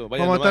quieran. Eso. Vamos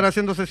Vayan a estar nomás.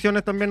 haciendo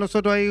sesiones también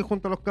nosotros ahí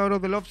junto a los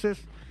cabros del Obses.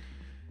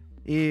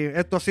 Y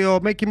esto ha sido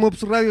Making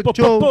Moves Radio Po,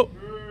 Show. po, po.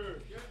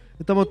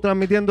 Estamos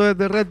transmitiendo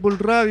desde Red Bull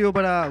Radio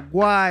para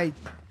White.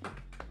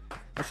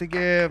 Así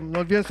que no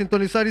olviden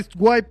sintonizar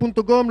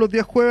white.com los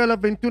días jueves a las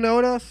 21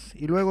 horas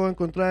y luego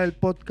encontrar el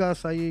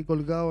podcast ahí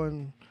colgado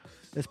en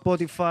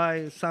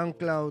Spotify,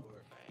 SoundCloud,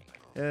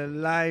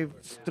 el live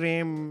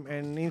stream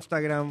en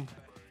Instagram.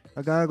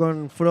 Acá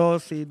con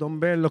Frost y Don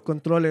Ben los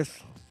controles.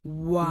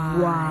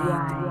 Wide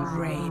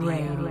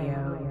Radio.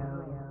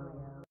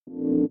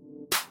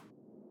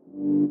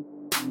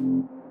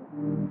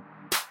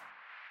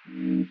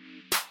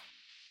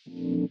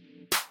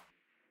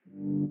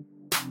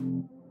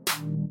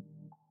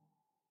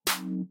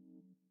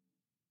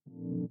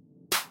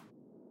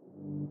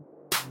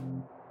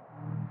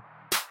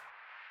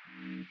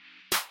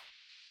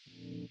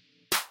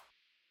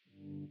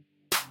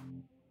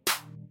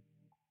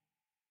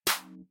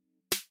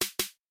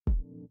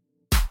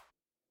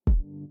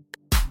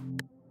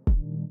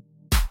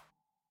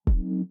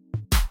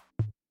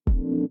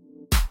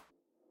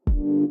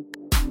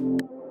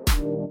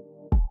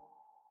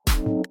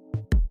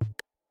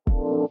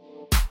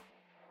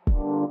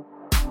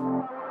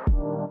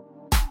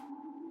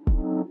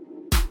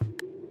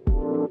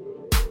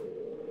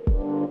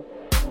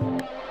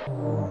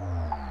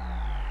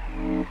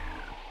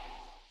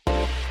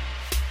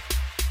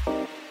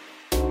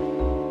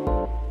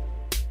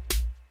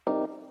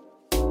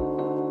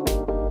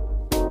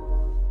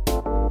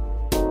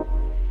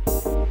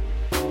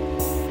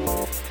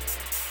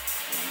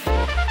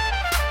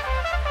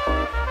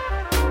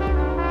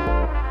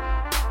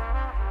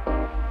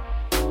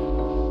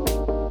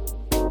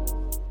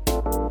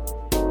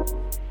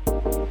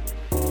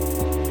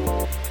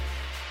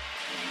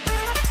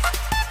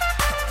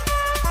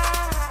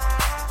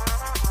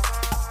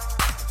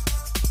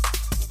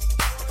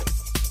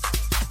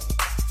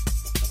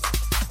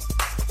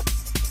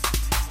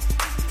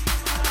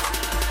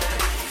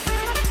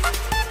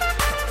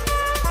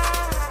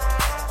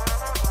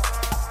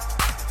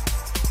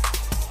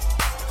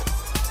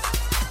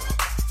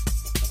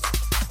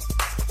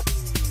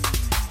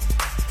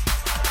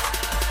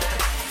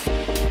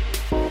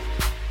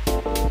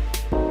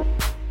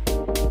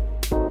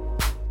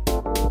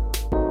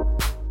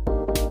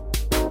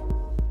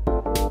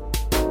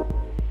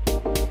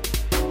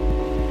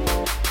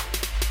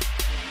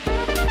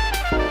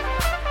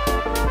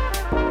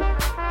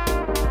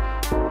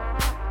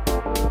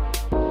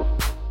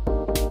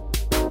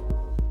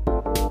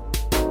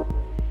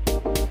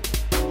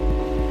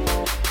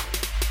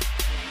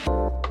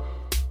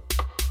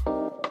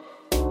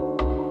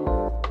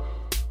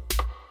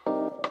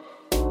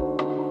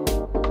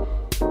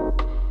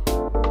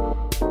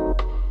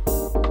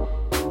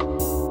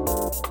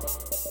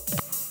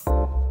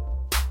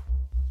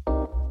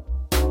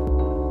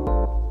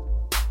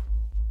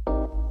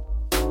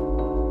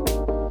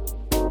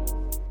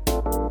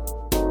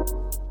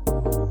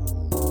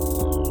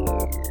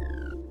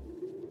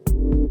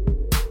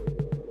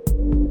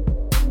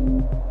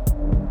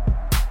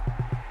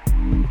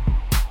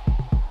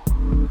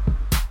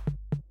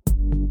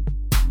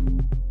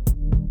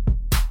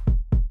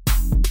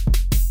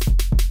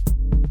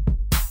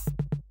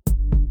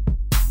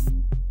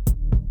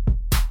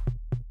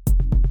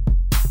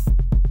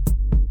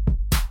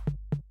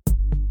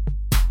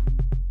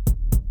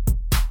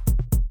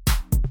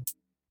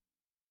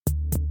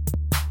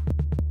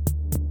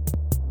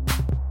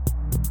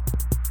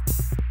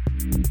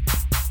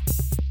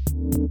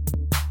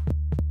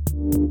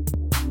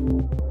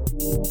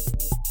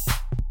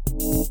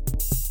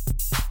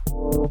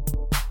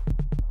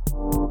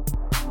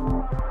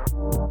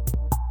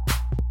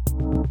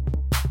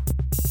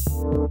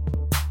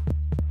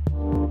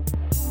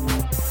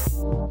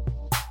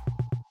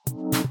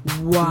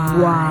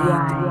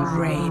 Wide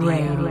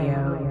Radio.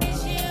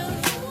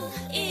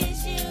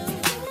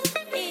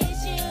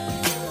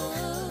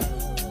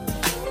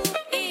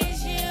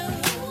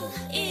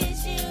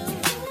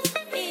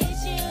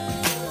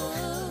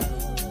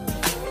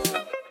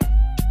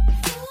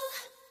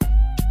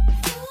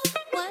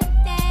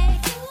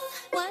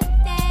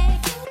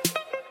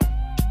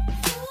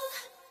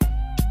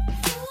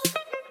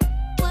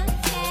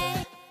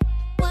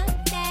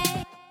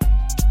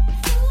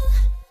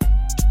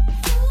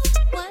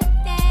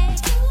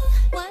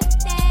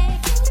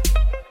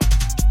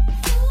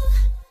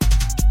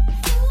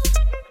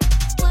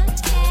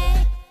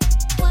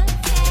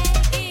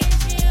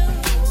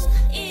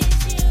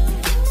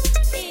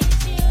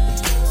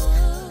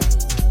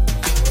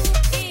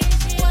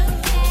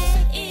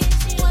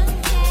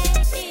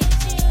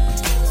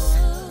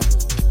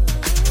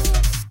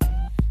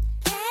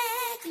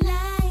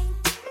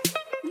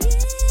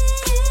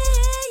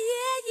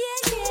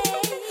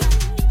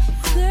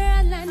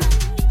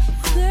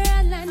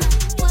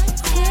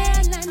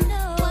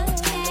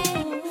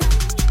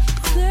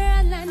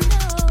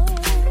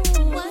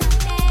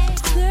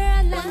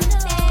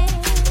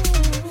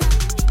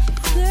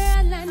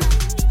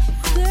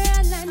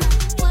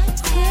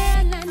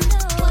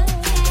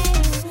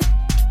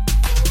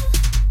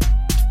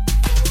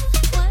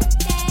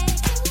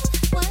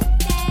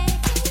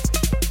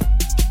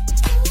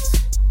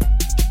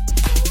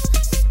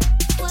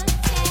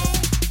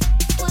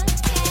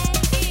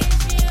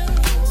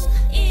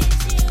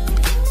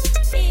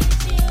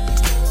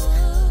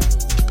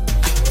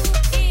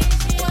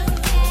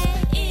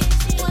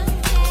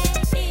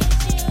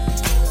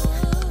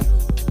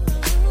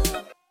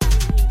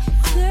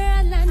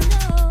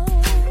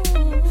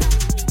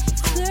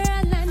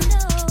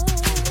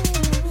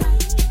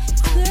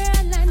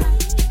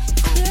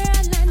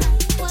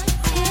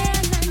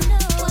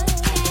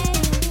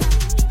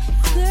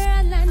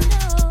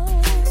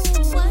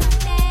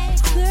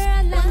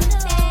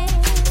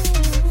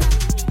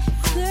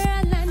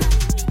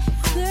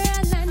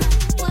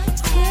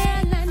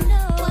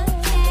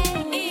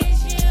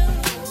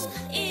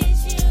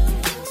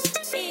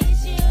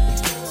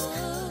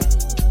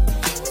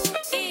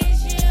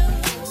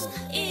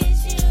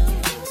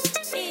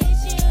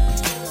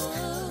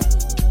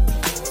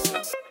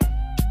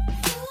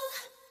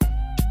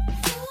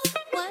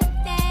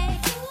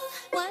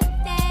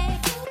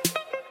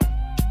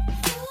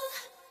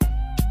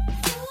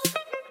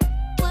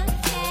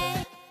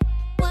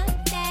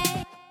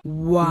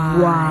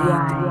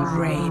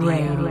 Wide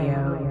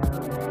Radio.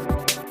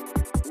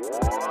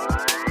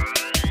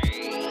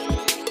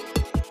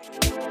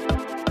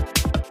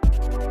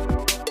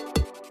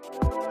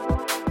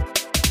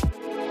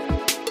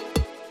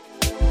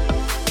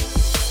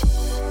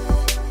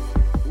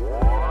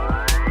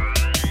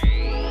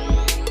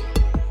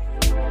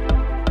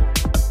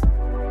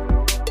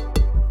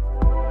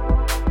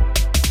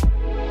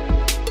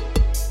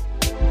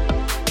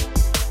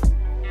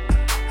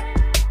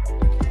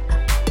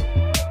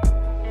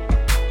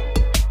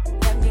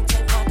 Let me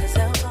take focus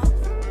up.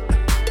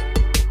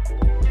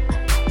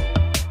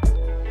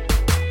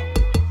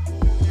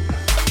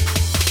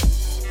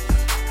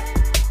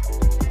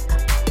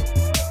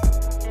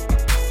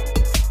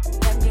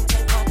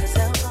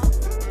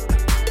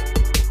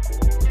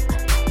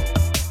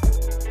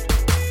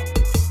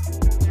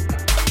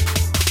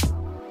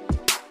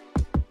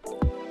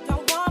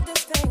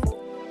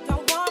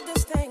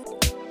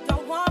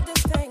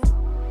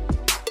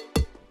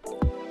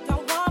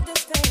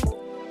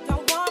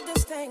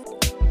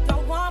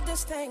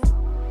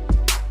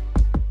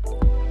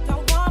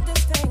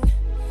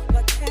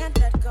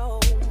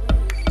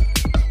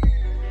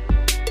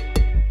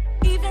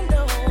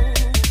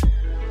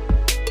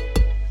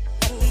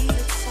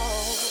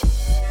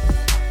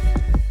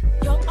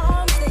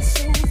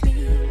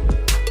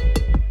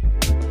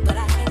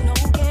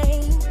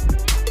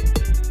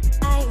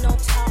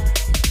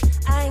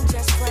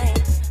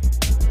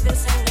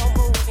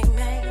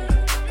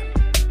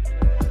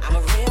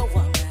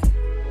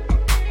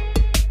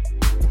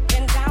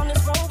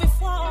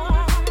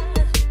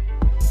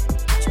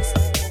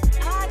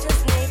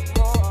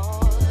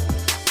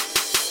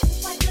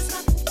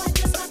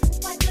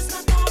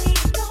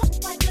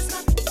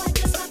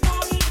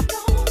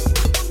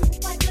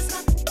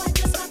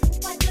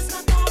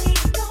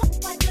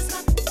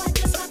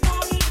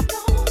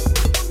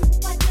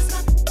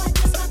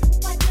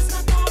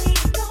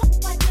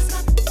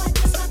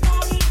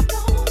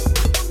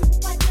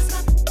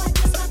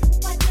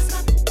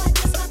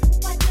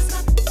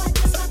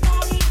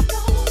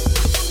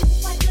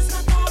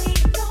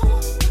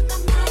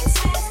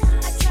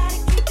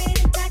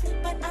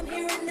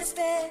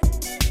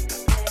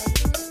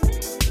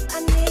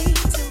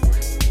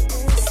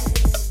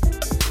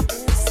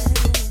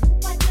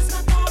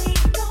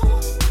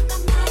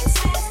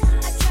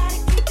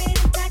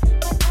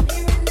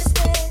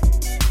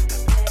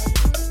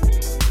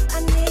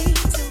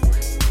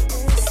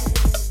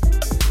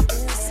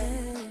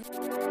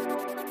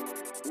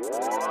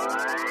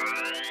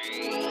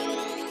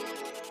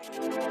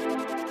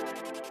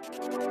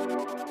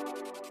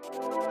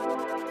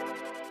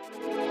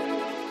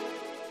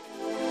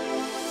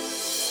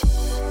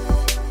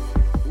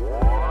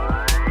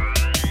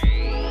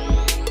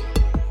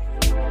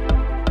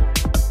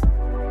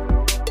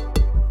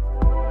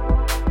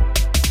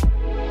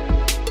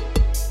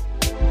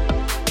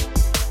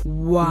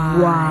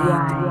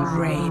 Wide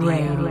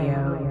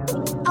Radio.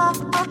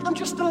 I'm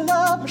just a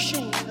love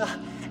machine,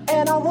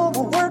 and I won't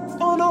work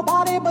for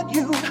nobody but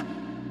you.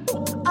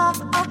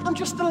 I'm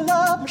just a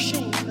love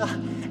machine,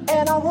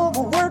 and I won't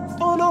work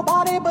for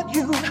nobody but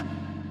you.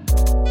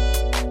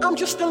 I'm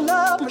just a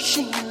love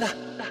machine.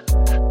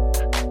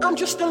 I'm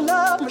just a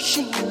love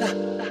machine.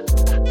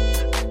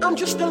 I'm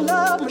just a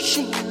love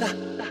machine.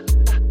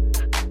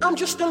 I'm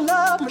just a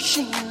love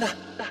machine.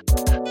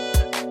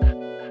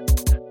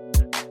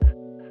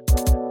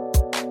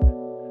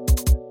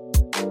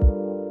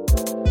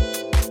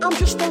 I'm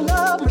just a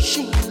love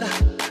machine.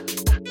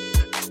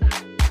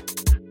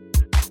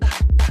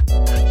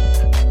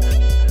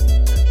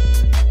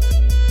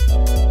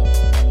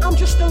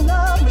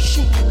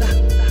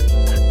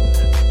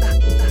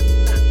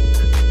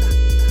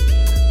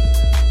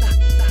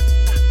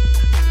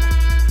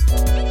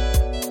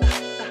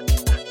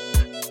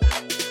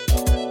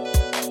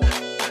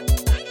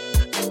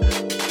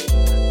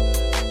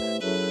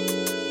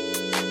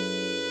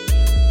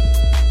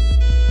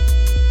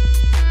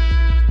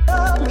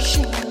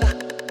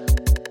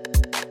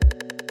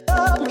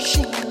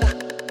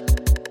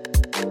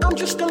 I'm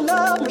just a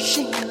love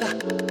machine.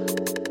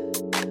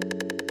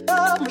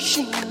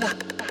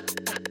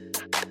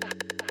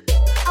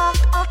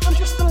 I'm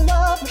just a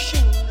love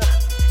machine,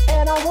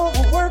 and I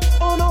won't work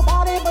for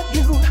nobody but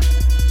you.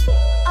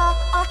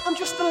 I'm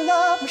just a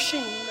love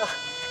machine,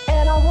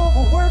 and I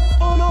won't work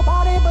for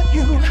nobody but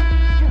you.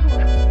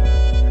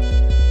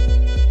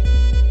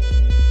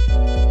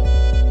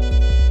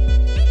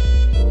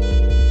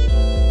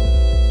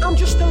 I'm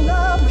just a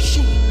love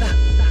machine.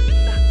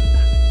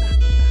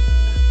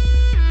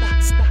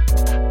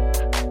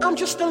 I'm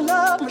just a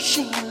love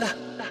machine.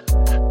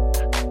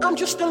 I'm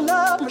just a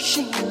love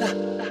machine.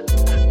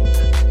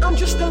 I'm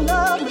just a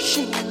love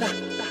machine.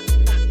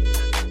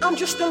 I'm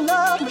just a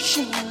love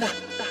machine.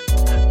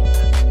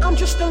 I'm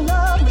just a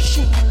love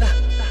machine.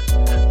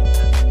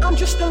 I'm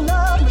just a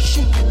love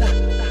machine.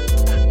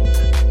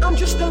 I'm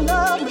just a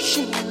love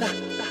machine.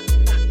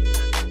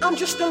 I'm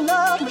just a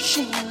love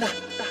machine.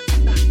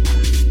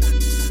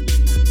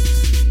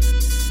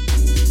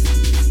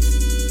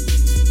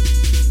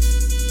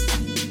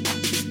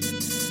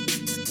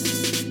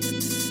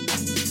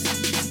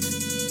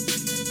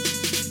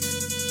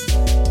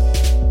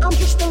 I'm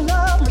just a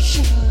love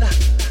machine.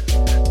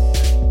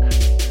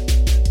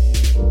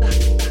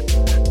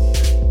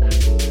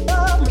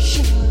 Love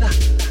machine.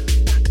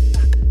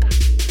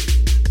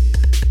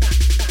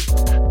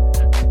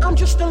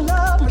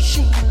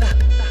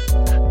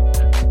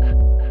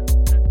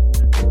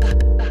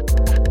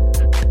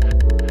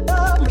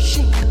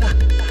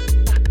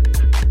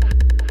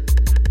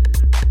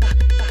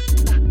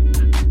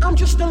 I'm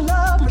just a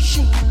love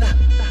machine.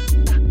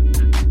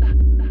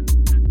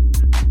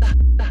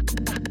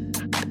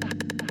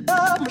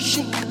 Love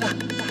machine.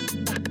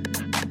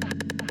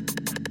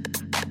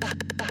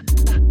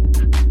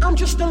 I'm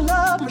just a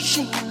love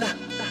machine.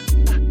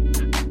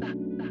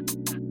 Love machine.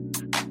 I'm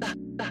just a love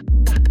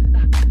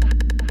machine.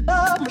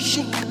 Love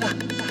machine.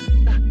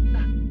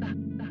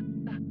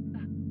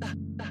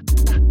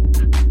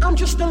 I'm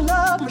just a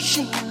love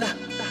machine.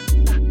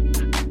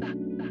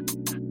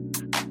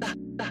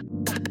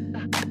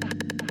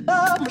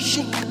 Love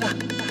machine.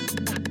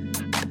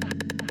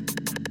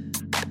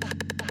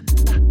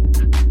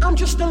 I'm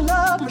just a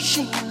love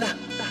machine.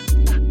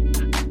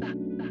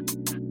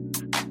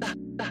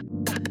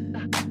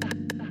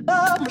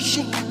 Love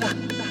machine.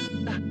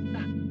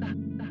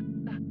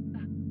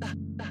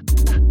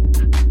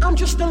 I'm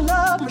just a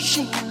love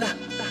machine.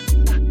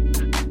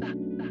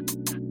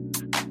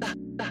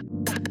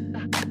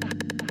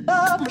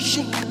 Love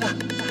machine.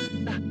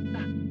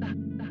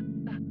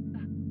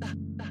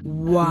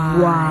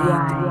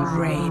 Wide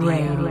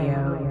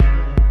Radio.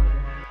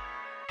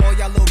 All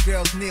y'all little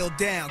girls kneel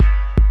down.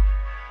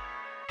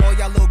 All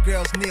y'all little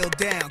girls kneel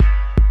down.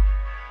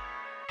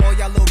 All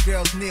y'all little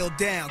girls kneel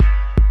down.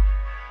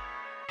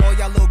 All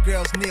y'all little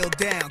girls kneel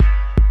down.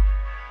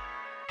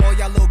 All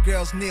y'all little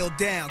girls kneel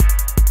down.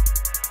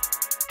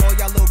 All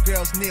y'all little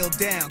girls kneel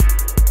down.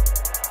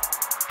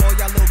 All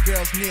y'all little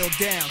girls kneel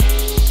down.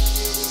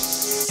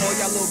 All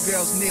y'all little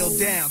girls kneel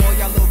down. All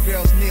y'all little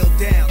girls kneel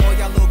down. All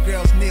y'all little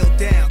girls kneel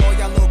down. All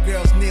y'all little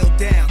girls kneel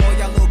down. All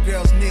y'all little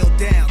girls kneel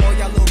down. All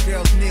y'all little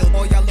girls kneel.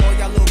 All y'all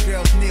little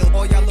girls kneel.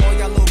 All y'all little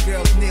girls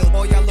kneel. All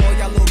y'all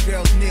little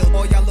girls kneel.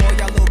 All y'all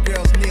little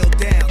girls kneel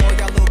down. All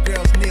y'all little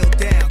girls kneel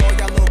down. All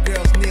y'all little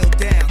girls kneel down.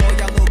 All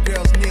y'all little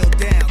girls kneel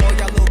down. All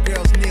y'all little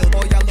girls kneel.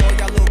 All y'all little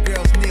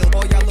girls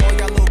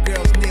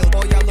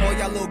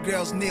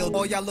kneel.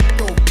 All y'all little girls kneel. All y'all little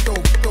girls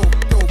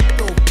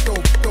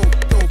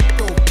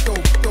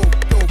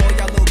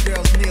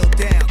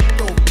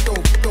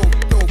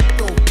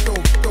kneel. All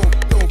y'all little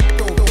girls kneel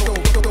down.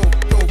 All y'all little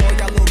girls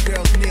kneel down.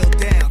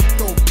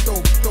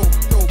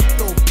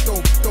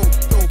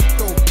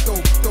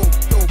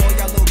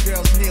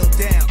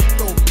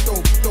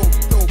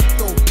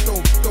 All y'all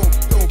little girls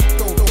kneel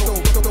down.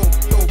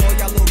 All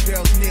y'all little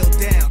girls kneel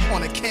down.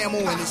 On a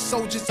camel and his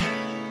soldiers.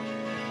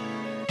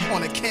 On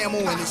on a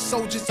camel and his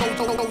soldiers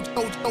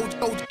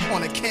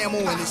on a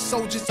camel and his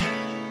soldiers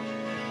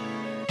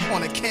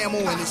on a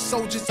camel and his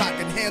soldiers. I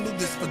can handle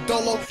this for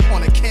Dolo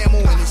on a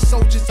camel and his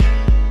soldiers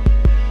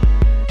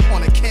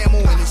on a camel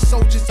and his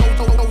soldiers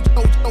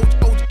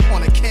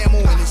on a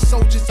camel and his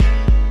soldiers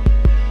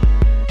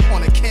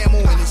on a camel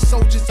and his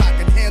soldiers. I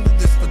can handle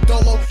this for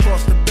Dolo.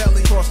 Cross the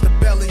belly, cross the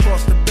belly,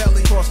 cross the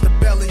belly, cross the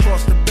belly,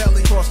 cross the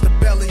belly, cross the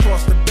belly,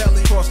 cross the belly,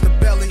 cross the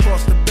belly,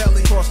 cross the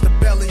belly, cross the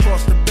belly,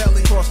 cross the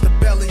belly, cross the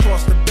belly,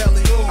 cross the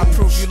belly. I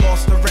prove you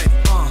lost already.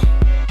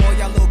 All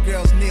y'all little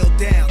girls kneel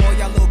down. All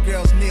y'all little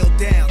girls kneel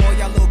down. All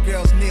y'all little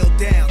girls kneel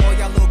down. All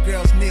y'all little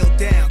girls kneel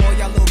down. All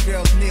y'all little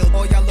girls kneel.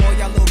 All y'all little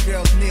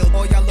girls kneel.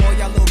 All y'all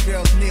little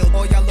girls kneel.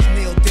 All y'all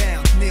kneel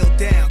down. Kneel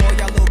down. All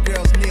y'all little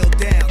girls kneel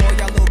down. All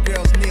y'all little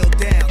girls kneel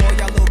down. All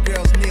y'all little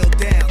girls kneel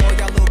down. All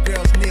y'all little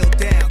girls kneel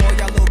down. All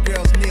y'all little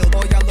girls kneel.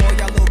 All y'all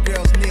little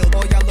girls kneel.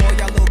 All y'all little girls kneel. All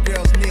y'all little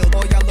girls kneel.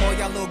 All y'all little all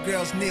y'all little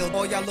girls kneel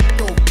down. All y'all little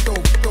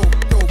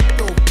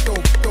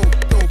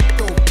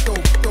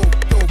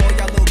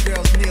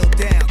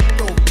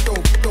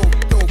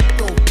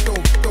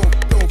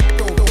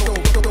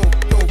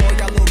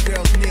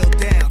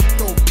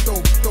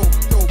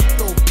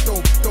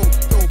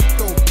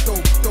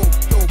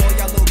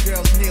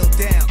girls kneel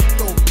down.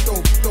 All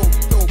y'all little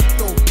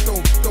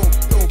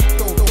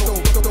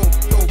girls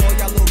kneel down. All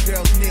y'all little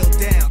girls kneel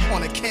down.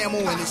 On a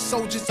camel and his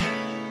soldiers.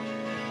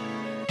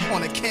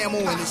 On a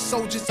camel and his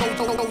soldiers.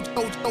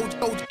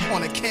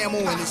 On a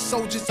camel and his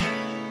soldiers.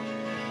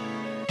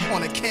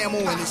 On a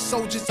camel and his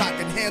soldiers. I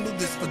can handle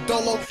this for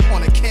Dolo.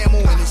 On a camel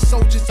and his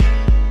soldiers.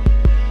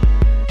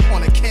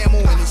 On a camel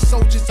and his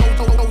soldiers.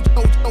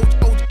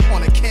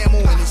 On a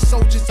camel and his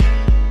soldiers.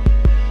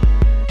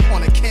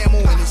 On a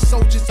camel and his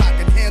soldiers. I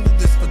can handle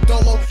this for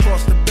Dolo.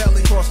 Cross the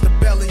belly, cross the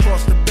belly,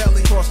 cross the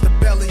belly, cross the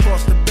belly,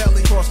 cross the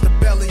belly, cross the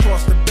belly,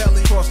 cross the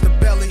belly, cross the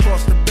belly,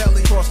 cross the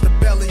belly, cross the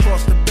belly,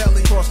 cross the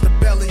belly, cross the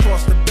belly,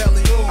 cross the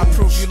belly. I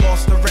prove you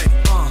lost already.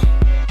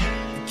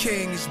 The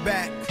king is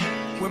back.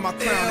 Where my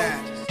crown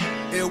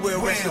at? Ill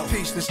will, rest in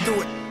peace. Let's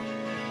do it.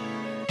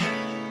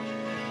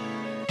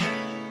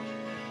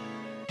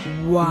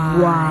 Wide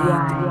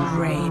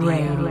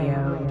Radio.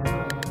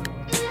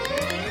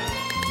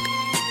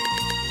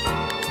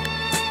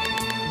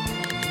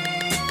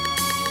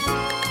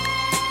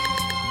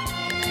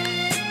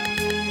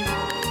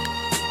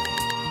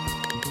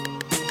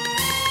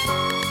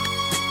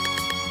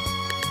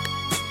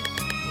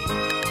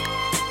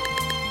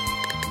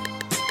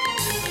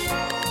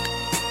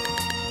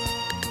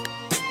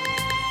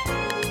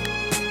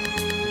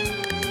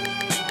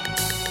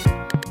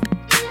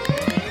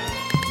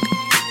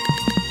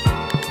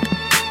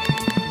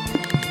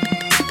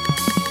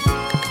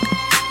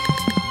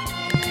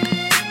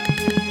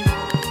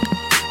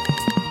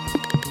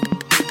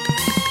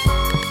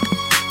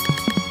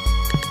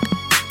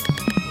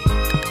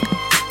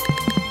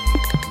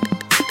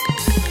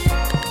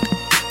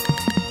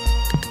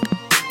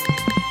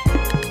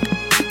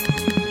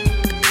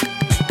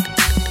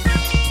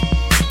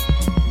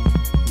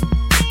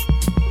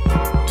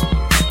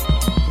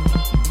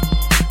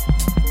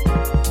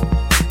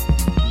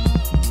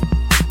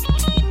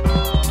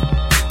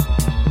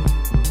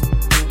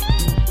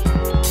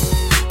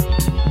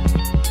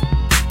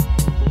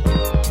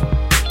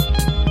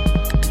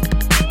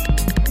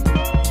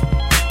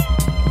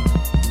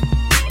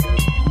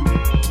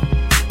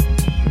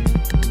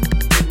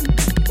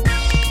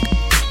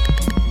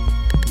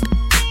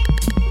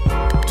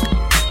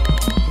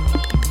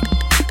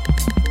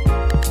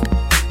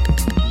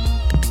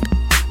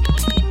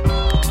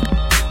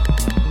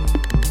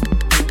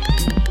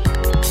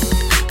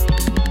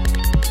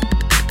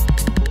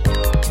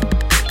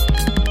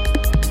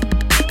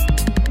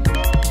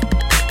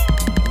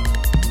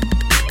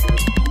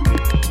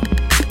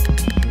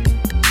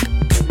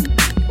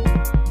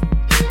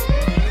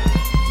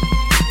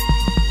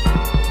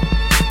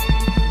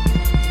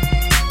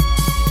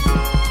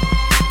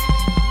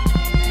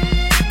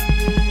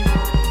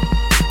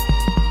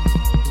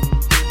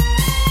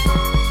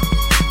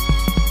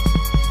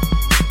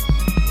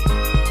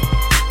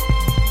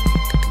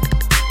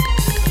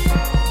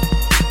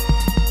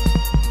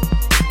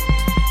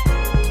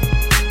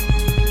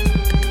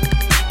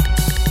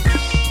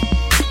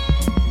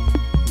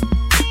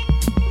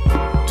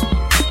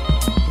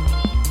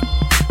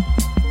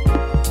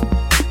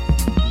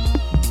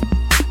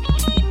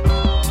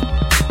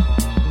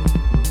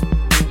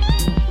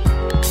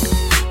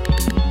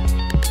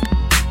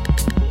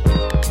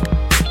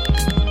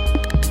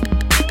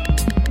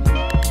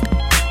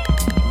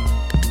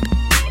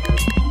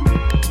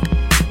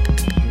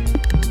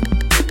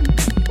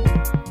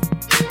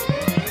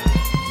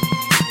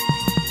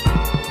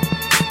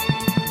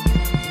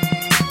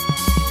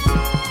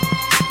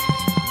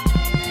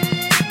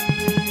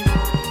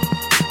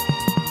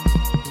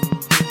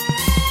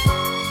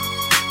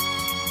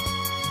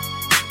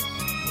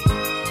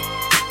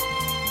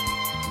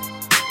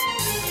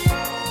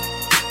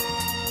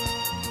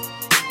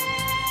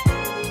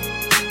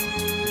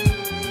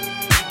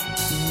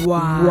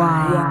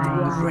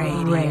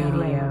 Wide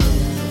Radio.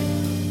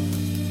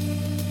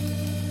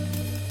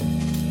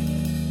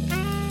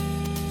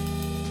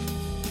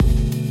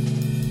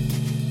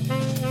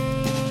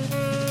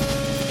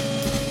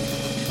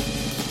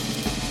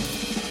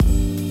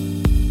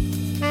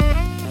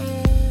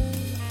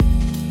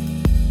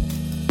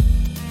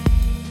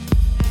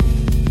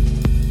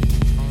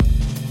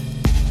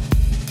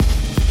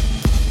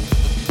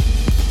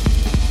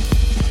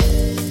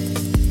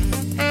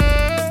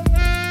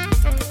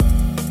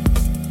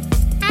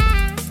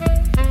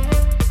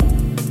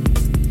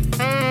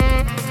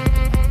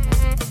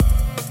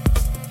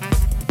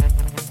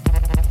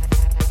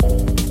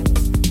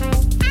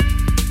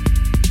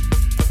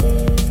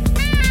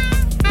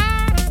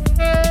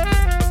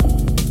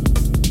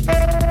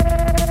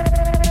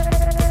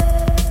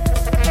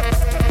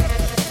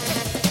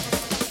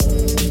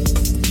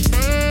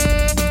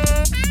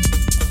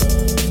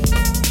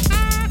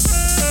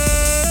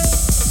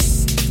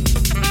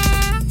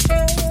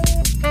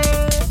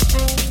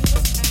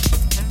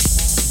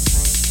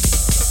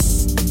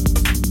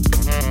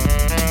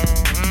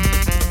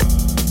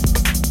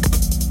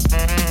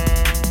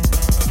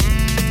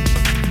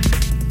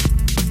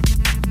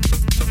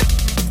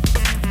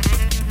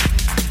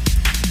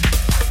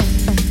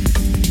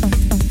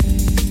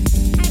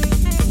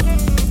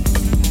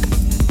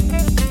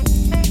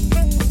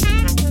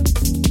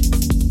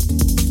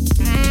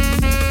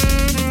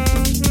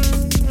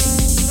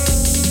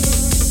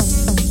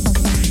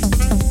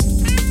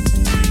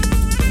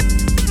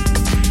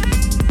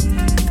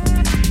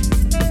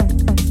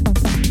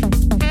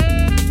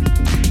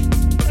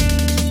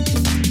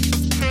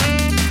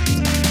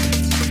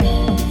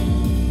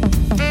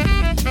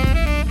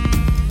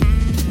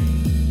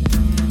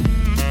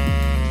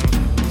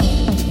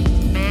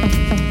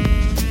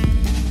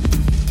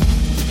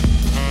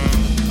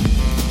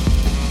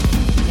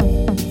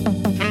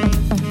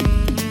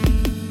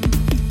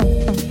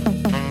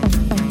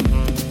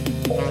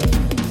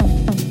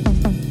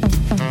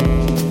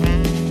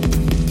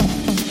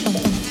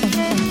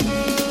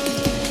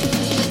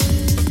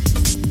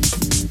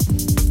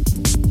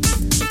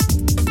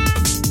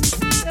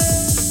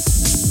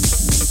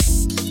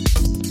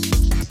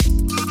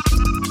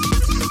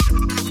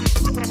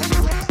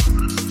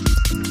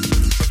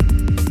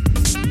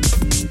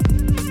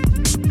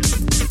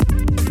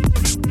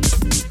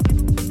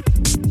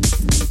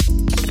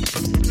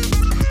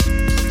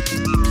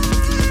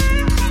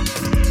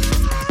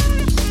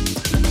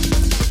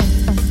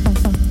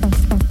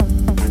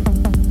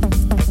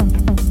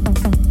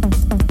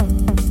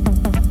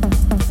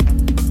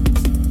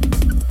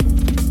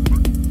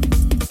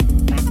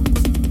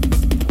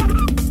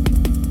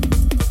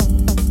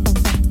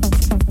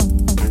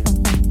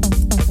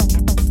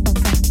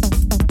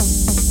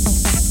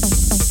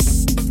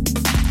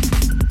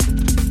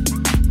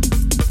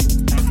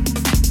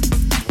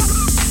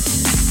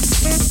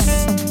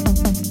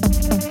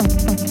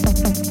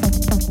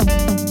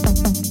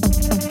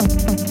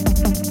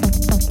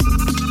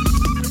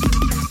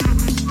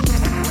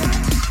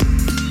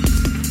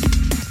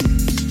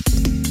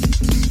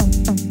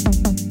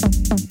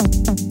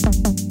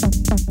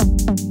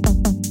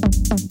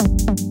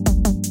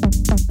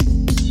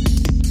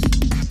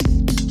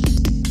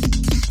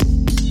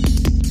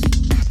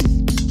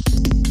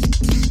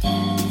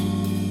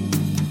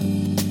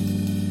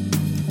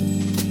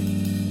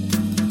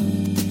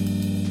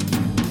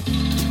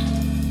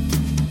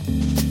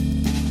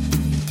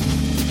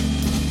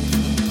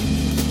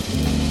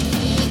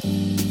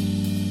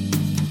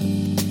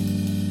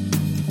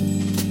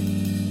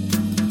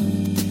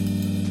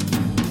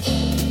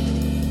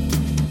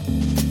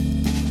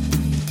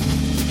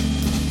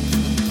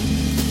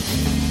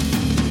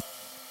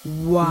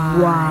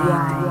 Wide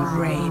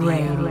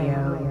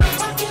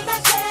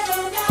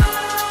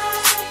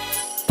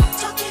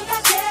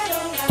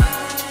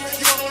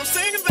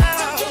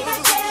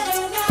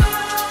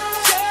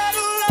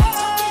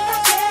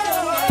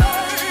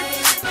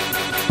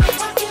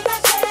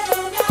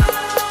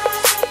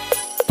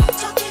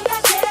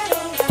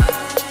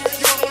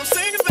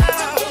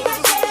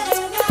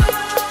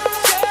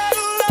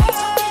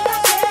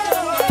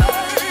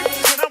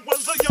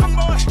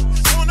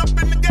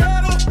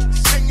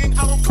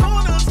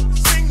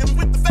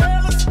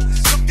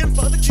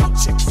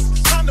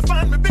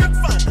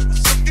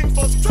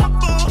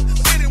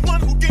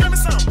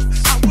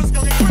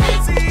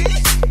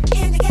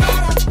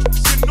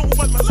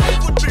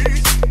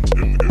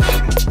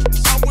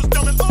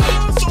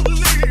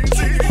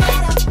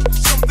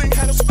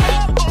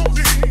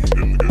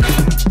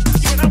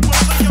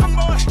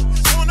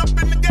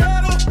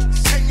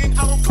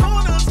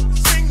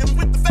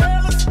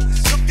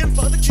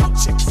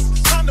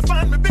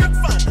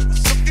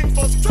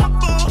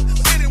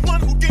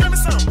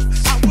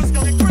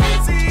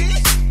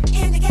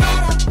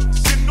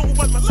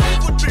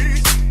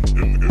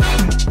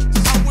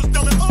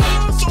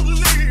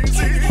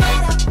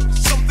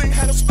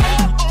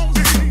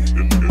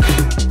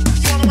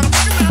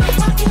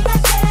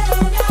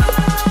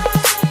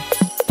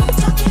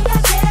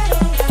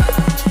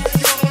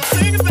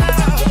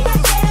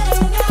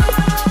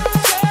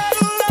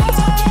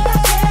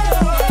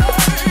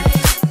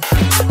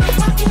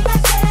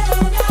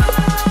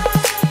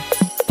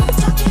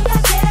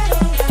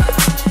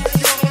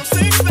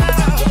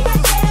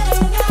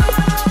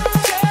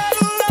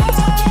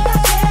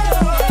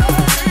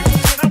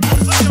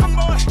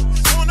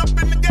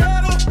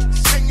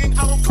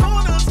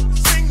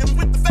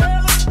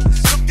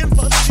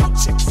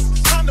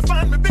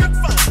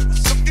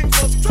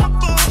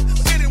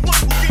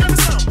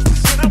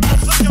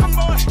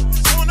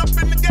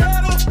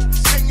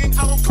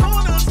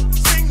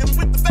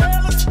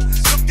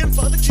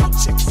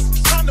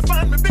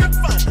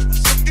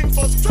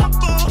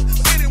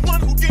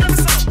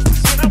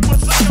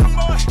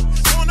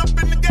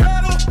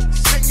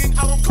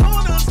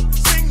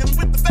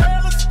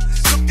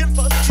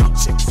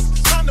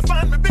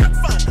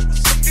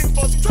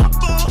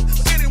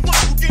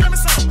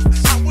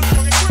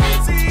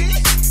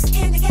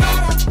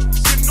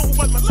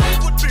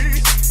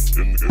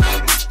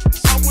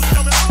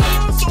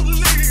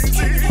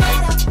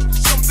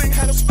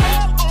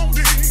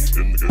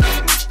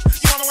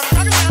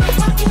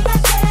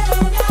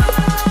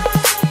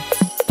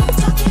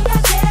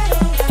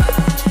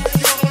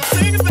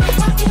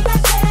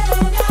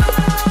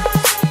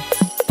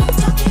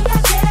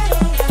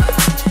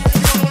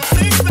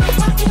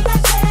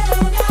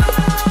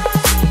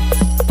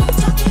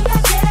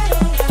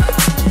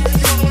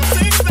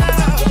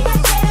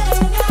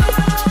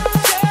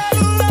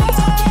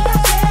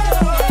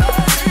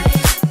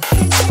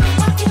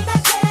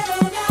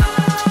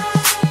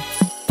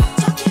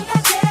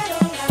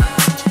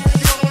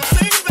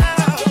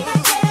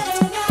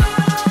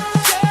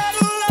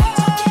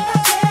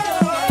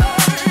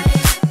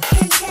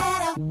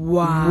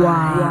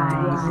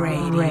Radio.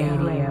 Wide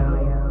Radio.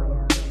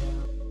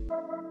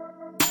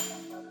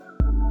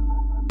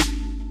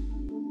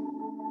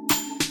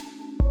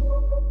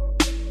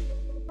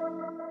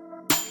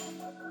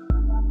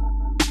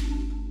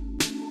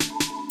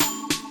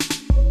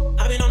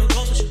 I've been on the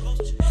road with you,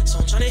 so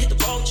I'm tryna hit the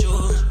road with you.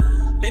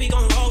 Baby,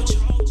 gon' roll with you.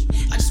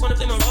 I just wanna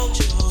play my role with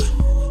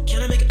you.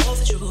 Can I make it both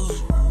with you?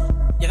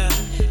 Yeah,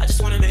 I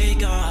just wanna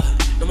make up.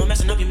 No more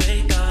messing up your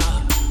makeup.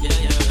 Yeah.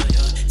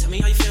 Tell me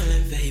how you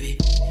feeling, baby.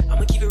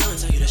 I'ma keep it real and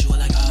tell you that you are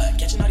like God.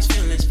 Catching all these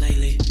feelings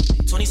lately.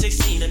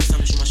 2016, every time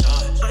to shoot my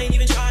shot. I ain't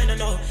even trying to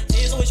know.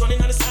 Tears always running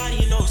down the side of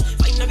your nose.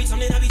 Fighting every time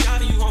that I be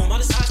driving you home. All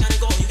the sides gotta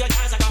go. You got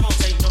guys like I won't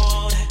say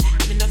no.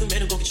 That ain't never made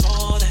them go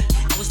control that.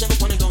 I was never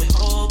wanna go and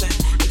hold back.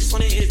 They just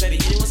wanna hit it,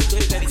 baby. Hit it once it's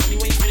good, baby. Tell me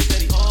when you finish,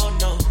 baby. Oh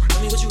no. Tell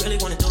me what you really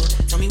wanna do.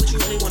 Tell me what you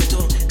really wanna do.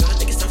 Girl, I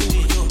think it's time for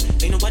me and you.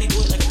 Ain't nobody do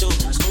it like I do.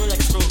 Screwing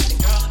like a screw.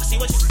 And girl, I see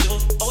what you do.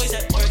 Always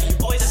at work, you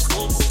always at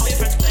school. All your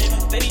friends play,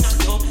 but baby not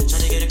you.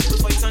 Tryna get a grip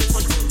before you turn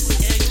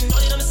 22. Yeah, you know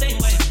that I'm the same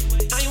way.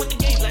 I ain't with the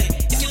gameplay.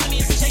 If you let me,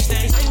 you can change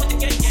things. I ain't with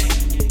the game.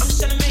 I'm just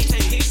tryna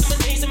maintain. Give you some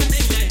of my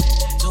name, yeah.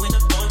 Doing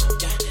the wrong,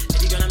 yeah.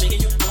 Baby girl, I'm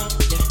making you wrong,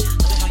 yeah.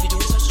 Love it how you do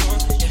it so strong,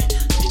 yeah.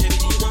 Tell me,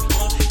 baby, do you want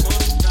more,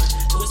 yeah.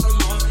 Do it some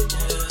more,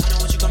 yeah. I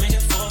know what you coming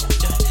here for,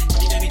 yeah. Tell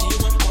me, baby, do you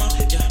want more,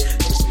 yeah.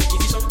 Promise me,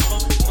 give you some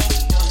more,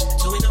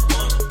 yeah. Doing the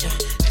wrong, yeah.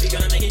 Baby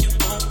girl, I'm making you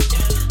wrong,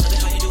 yeah. Love it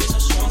how you do it so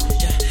strong,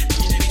 yeah. Tell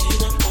me, baby, do you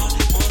want more,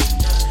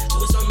 yeah. Do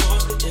it some more,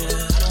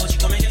 yeah. I know what you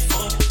coming here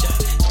for, yeah.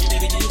 Tell me,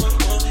 baby, do you want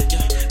more,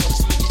 yeah.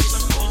 Promise me, give you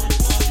some more,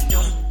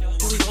 yeah.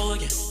 Here we go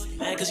again.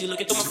 Mad cause you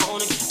looking through my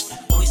phone again.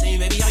 Always saying,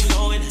 baby, how you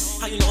know it?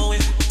 How you know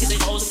it? Is they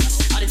hoes?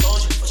 I done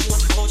told you, but you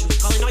want to hold you.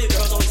 Calling all your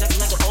girls, always acting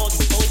like a hold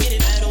you. Always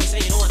getting mad, always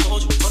saying, oh, I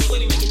told you. Only way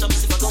we making up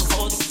is if I don't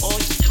hold you. Oh,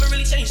 you never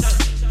really changed, huh?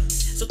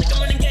 So think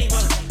I'm running game,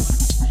 huh?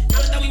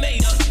 Now that we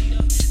made up,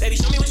 baby,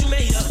 show me what you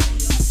made up.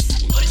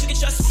 You know that you can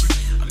trust me.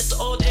 I miss the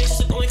old days,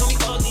 so don't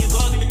call me ugly and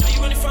bug me. Now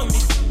you running from me.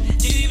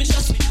 Do you even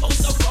trust me? Oh,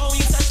 so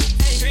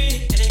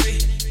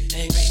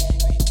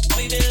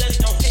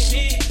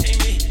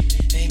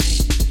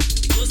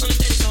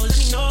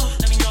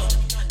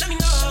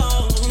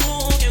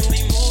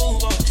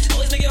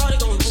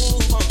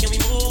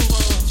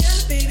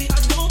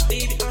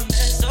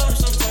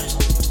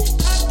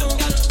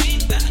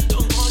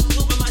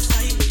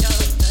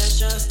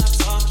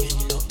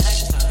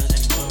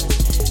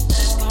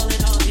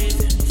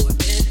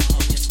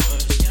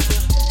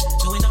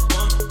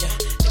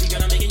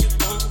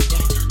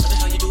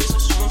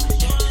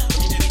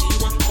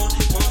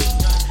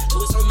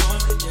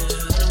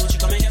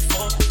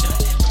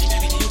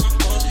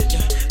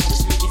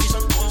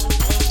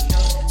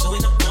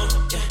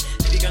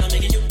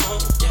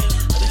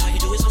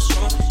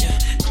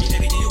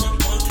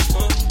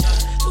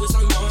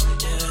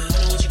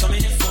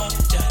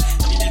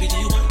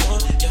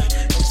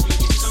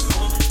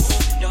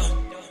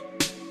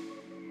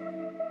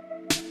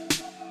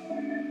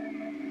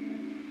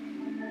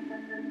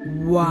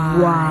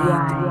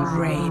Wide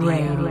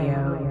Radio.